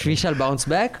it yet. We shall bounce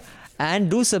back.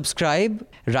 And do subscribe.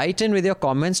 Write in with your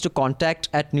comments to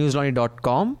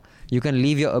contact@newslaundry.com. You can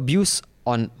leave your abuse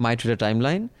on my Twitter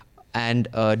timeline. And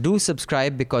do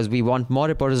subscribe because we want more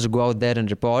reporters to go out there and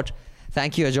report.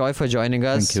 Thank you, Ajoy, for joining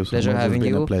us. Thank you so Pleasure much. having It's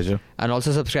been you. a pleasure. And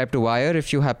also subscribe to Wire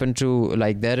if you happen to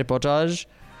like their reportage.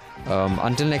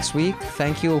 Until next week,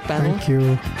 thank you, panel. Thank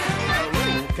you. How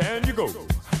low can you go?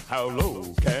 How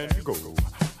low can you go?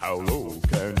 How low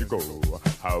can you go?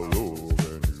 How low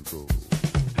can you go?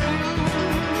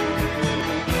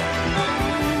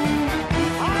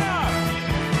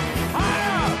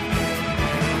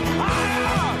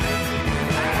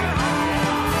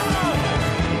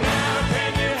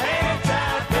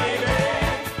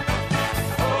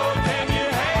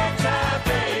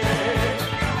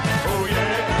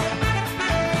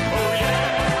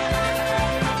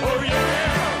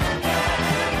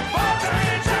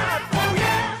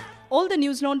 All the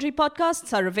News Laundry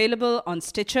podcasts are available on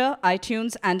Stitcher,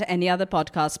 iTunes, and any other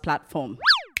podcast platform.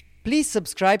 Please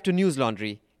subscribe to News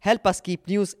Laundry. Help us keep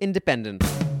news independent.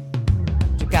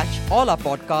 To catch all our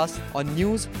podcasts on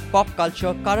news, pop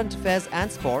culture, current affairs,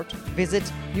 and sport, visit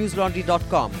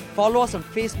newslaundry.com. Follow us on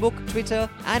Facebook, Twitter,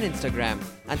 and Instagram,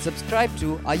 and subscribe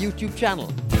to our YouTube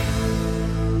channel.